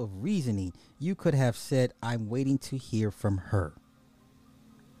type of reasoning. You could have said, I'm waiting to hear from her.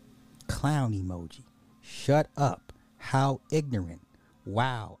 Clown emoji. Shut up. How ignorant.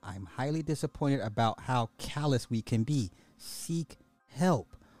 Wow, I'm highly disappointed about how callous we can be. Seek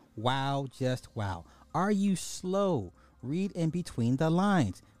help. Wow, just wow. Are you slow? Read in between the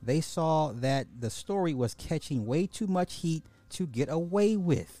lines. They saw that the story was catching way too much heat to get away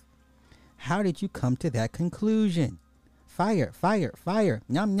with. How did you come to that conclusion? Fire, fire, fire.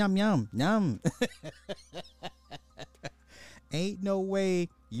 Yum, yum, yum, yum. Ain't no way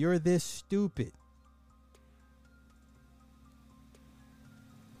you're this stupid.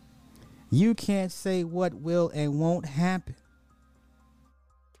 You can't say what will and won't happen.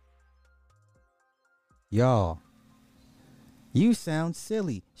 Y'all, you sound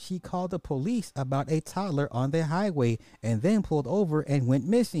silly. She called the police about a toddler on the highway and then pulled over and went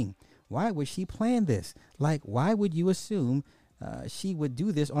missing. Why would she plan this? Like, why would you assume she would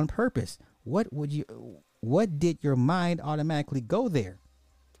do this on purpose? What did your mind automatically go there?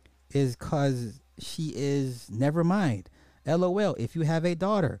 Is cause she is, never mind. LOL, if you have a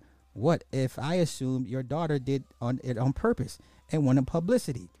daughter, what if I assumed your daughter did it on purpose and wanted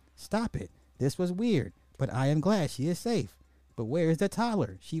publicity? Stop it. This was weird, but I am glad she is safe. But where is the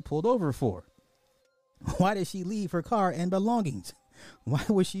toddler she pulled over for? Why did she leave her car and belongings? Why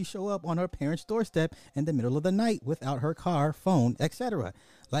would she show up on her parents' doorstep in the middle of the night without her car, phone, etc.?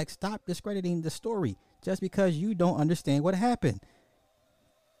 Like, stop discrediting the story just because you don't understand what happened.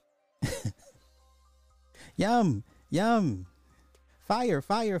 Yum, yum. Fire,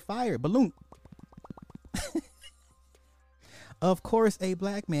 fire, fire. Balloon. Of course, a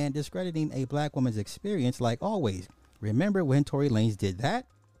black man discrediting a black woman's experience like always. Remember when Tory Lanez did that?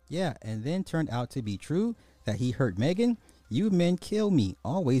 Yeah, and then turned out to be true that he hurt Megan. You men kill me,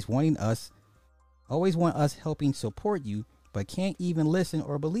 always want us helping support you, but can't even listen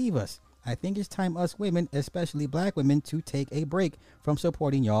or believe us. I think it's time us women, especially black women, to take a break from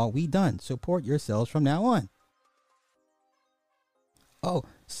supporting y'all. We done. Support yourselves from now on. Oh,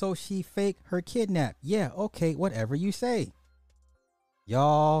 so she faked her kidnap. Yeah, okay, whatever you say.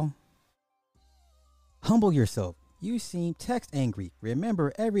 Y'all, humble yourself. You seem text angry.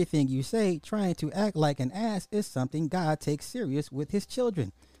 Remember, everything you say, trying to act like an ass is something God takes serious with his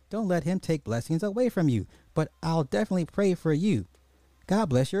children. Don't let him take blessings away from you. But I'll definitely pray for you. God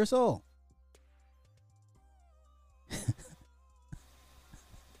bless your soul.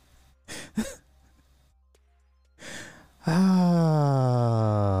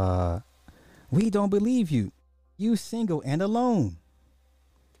 We don't believe you. You single and alone.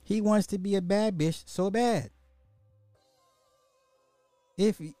 He wants to be a bad bitch so bad.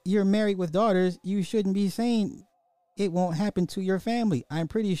 If you're married with daughters, you shouldn't be saying it won't happen to your family. I'm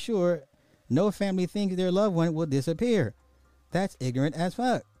pretty sure no family thinks their loved one will disappear. That's ignorant as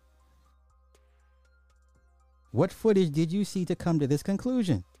fuck. What footage did you see to come to this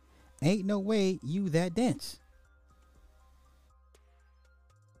conclusion? Ain't no way you that dense.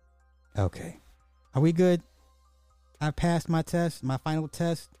 Okay. Are we good? I passed my test, my final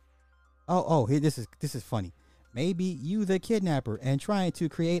test. Oh, here, this is funny. Maybe you the kidnapper and trying to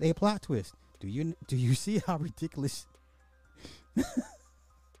create a plot twist. Do you see how ridiculous?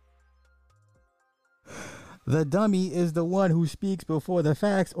 The dummy is the one who speaks before the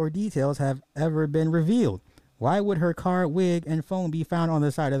facts or details have ever been revealed. Why would her car, wig, and phone be found on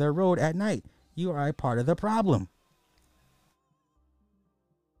the side of the road at night? You are a part of the problem.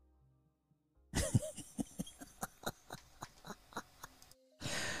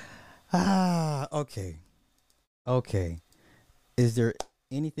 Okay. Is there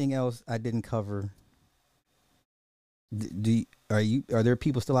anything else I didn't cover? Are there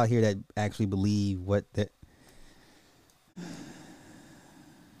people still out here that actually believe what that?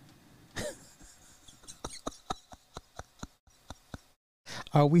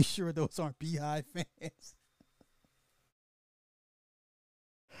 Are we sure those aren't Beehive fans?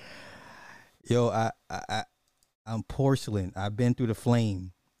 Yo, I'm porcelain. I've been through the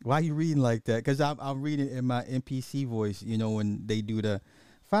flame. Why are you reading like that? Because I'm reading in my NPC voice, you know, when they do the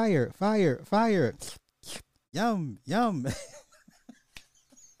fire, yum, yum.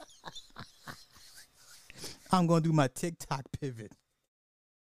 I'm going to do my TikTok pivot.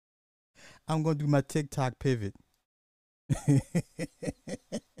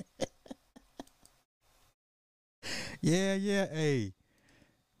 Yeah, hey.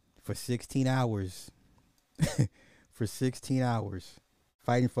 For 16 hours. For 16 hours.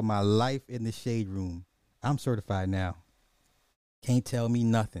 Fighting for my life in the shade room. I'm certified now. Can't tell me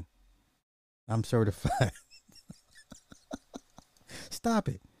nothing. I'm certified. Stop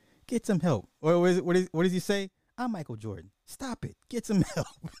it. Get some help. Or what does he say? I'm Michael Jordan. Stop it. Get some help.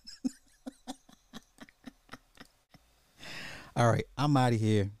 All right, I'm out of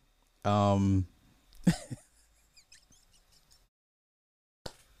here.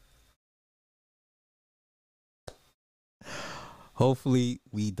 Hopefully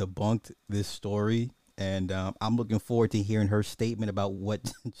we debunked this story, and I'm looking forward to hearing her statement about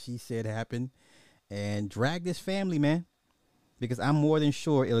what she said happened, and drag this family, man, because I'm more than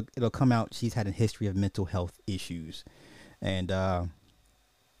sure it'll come out she's had a history of mental health issues. And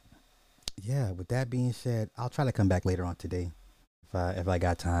yeah, with that being said, I'll try to come back later on today if I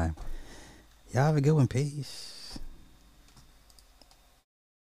got time. Y'all have a good one. Peace.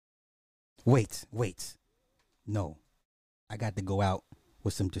 Wait. No. I got to go out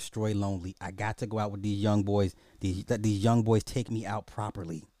with some Destroy Lonely. I got to go out with these young boys. These young boys take me out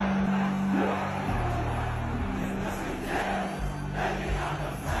properly.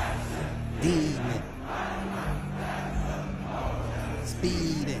 Demon.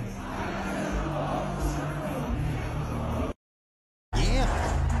 Speeding.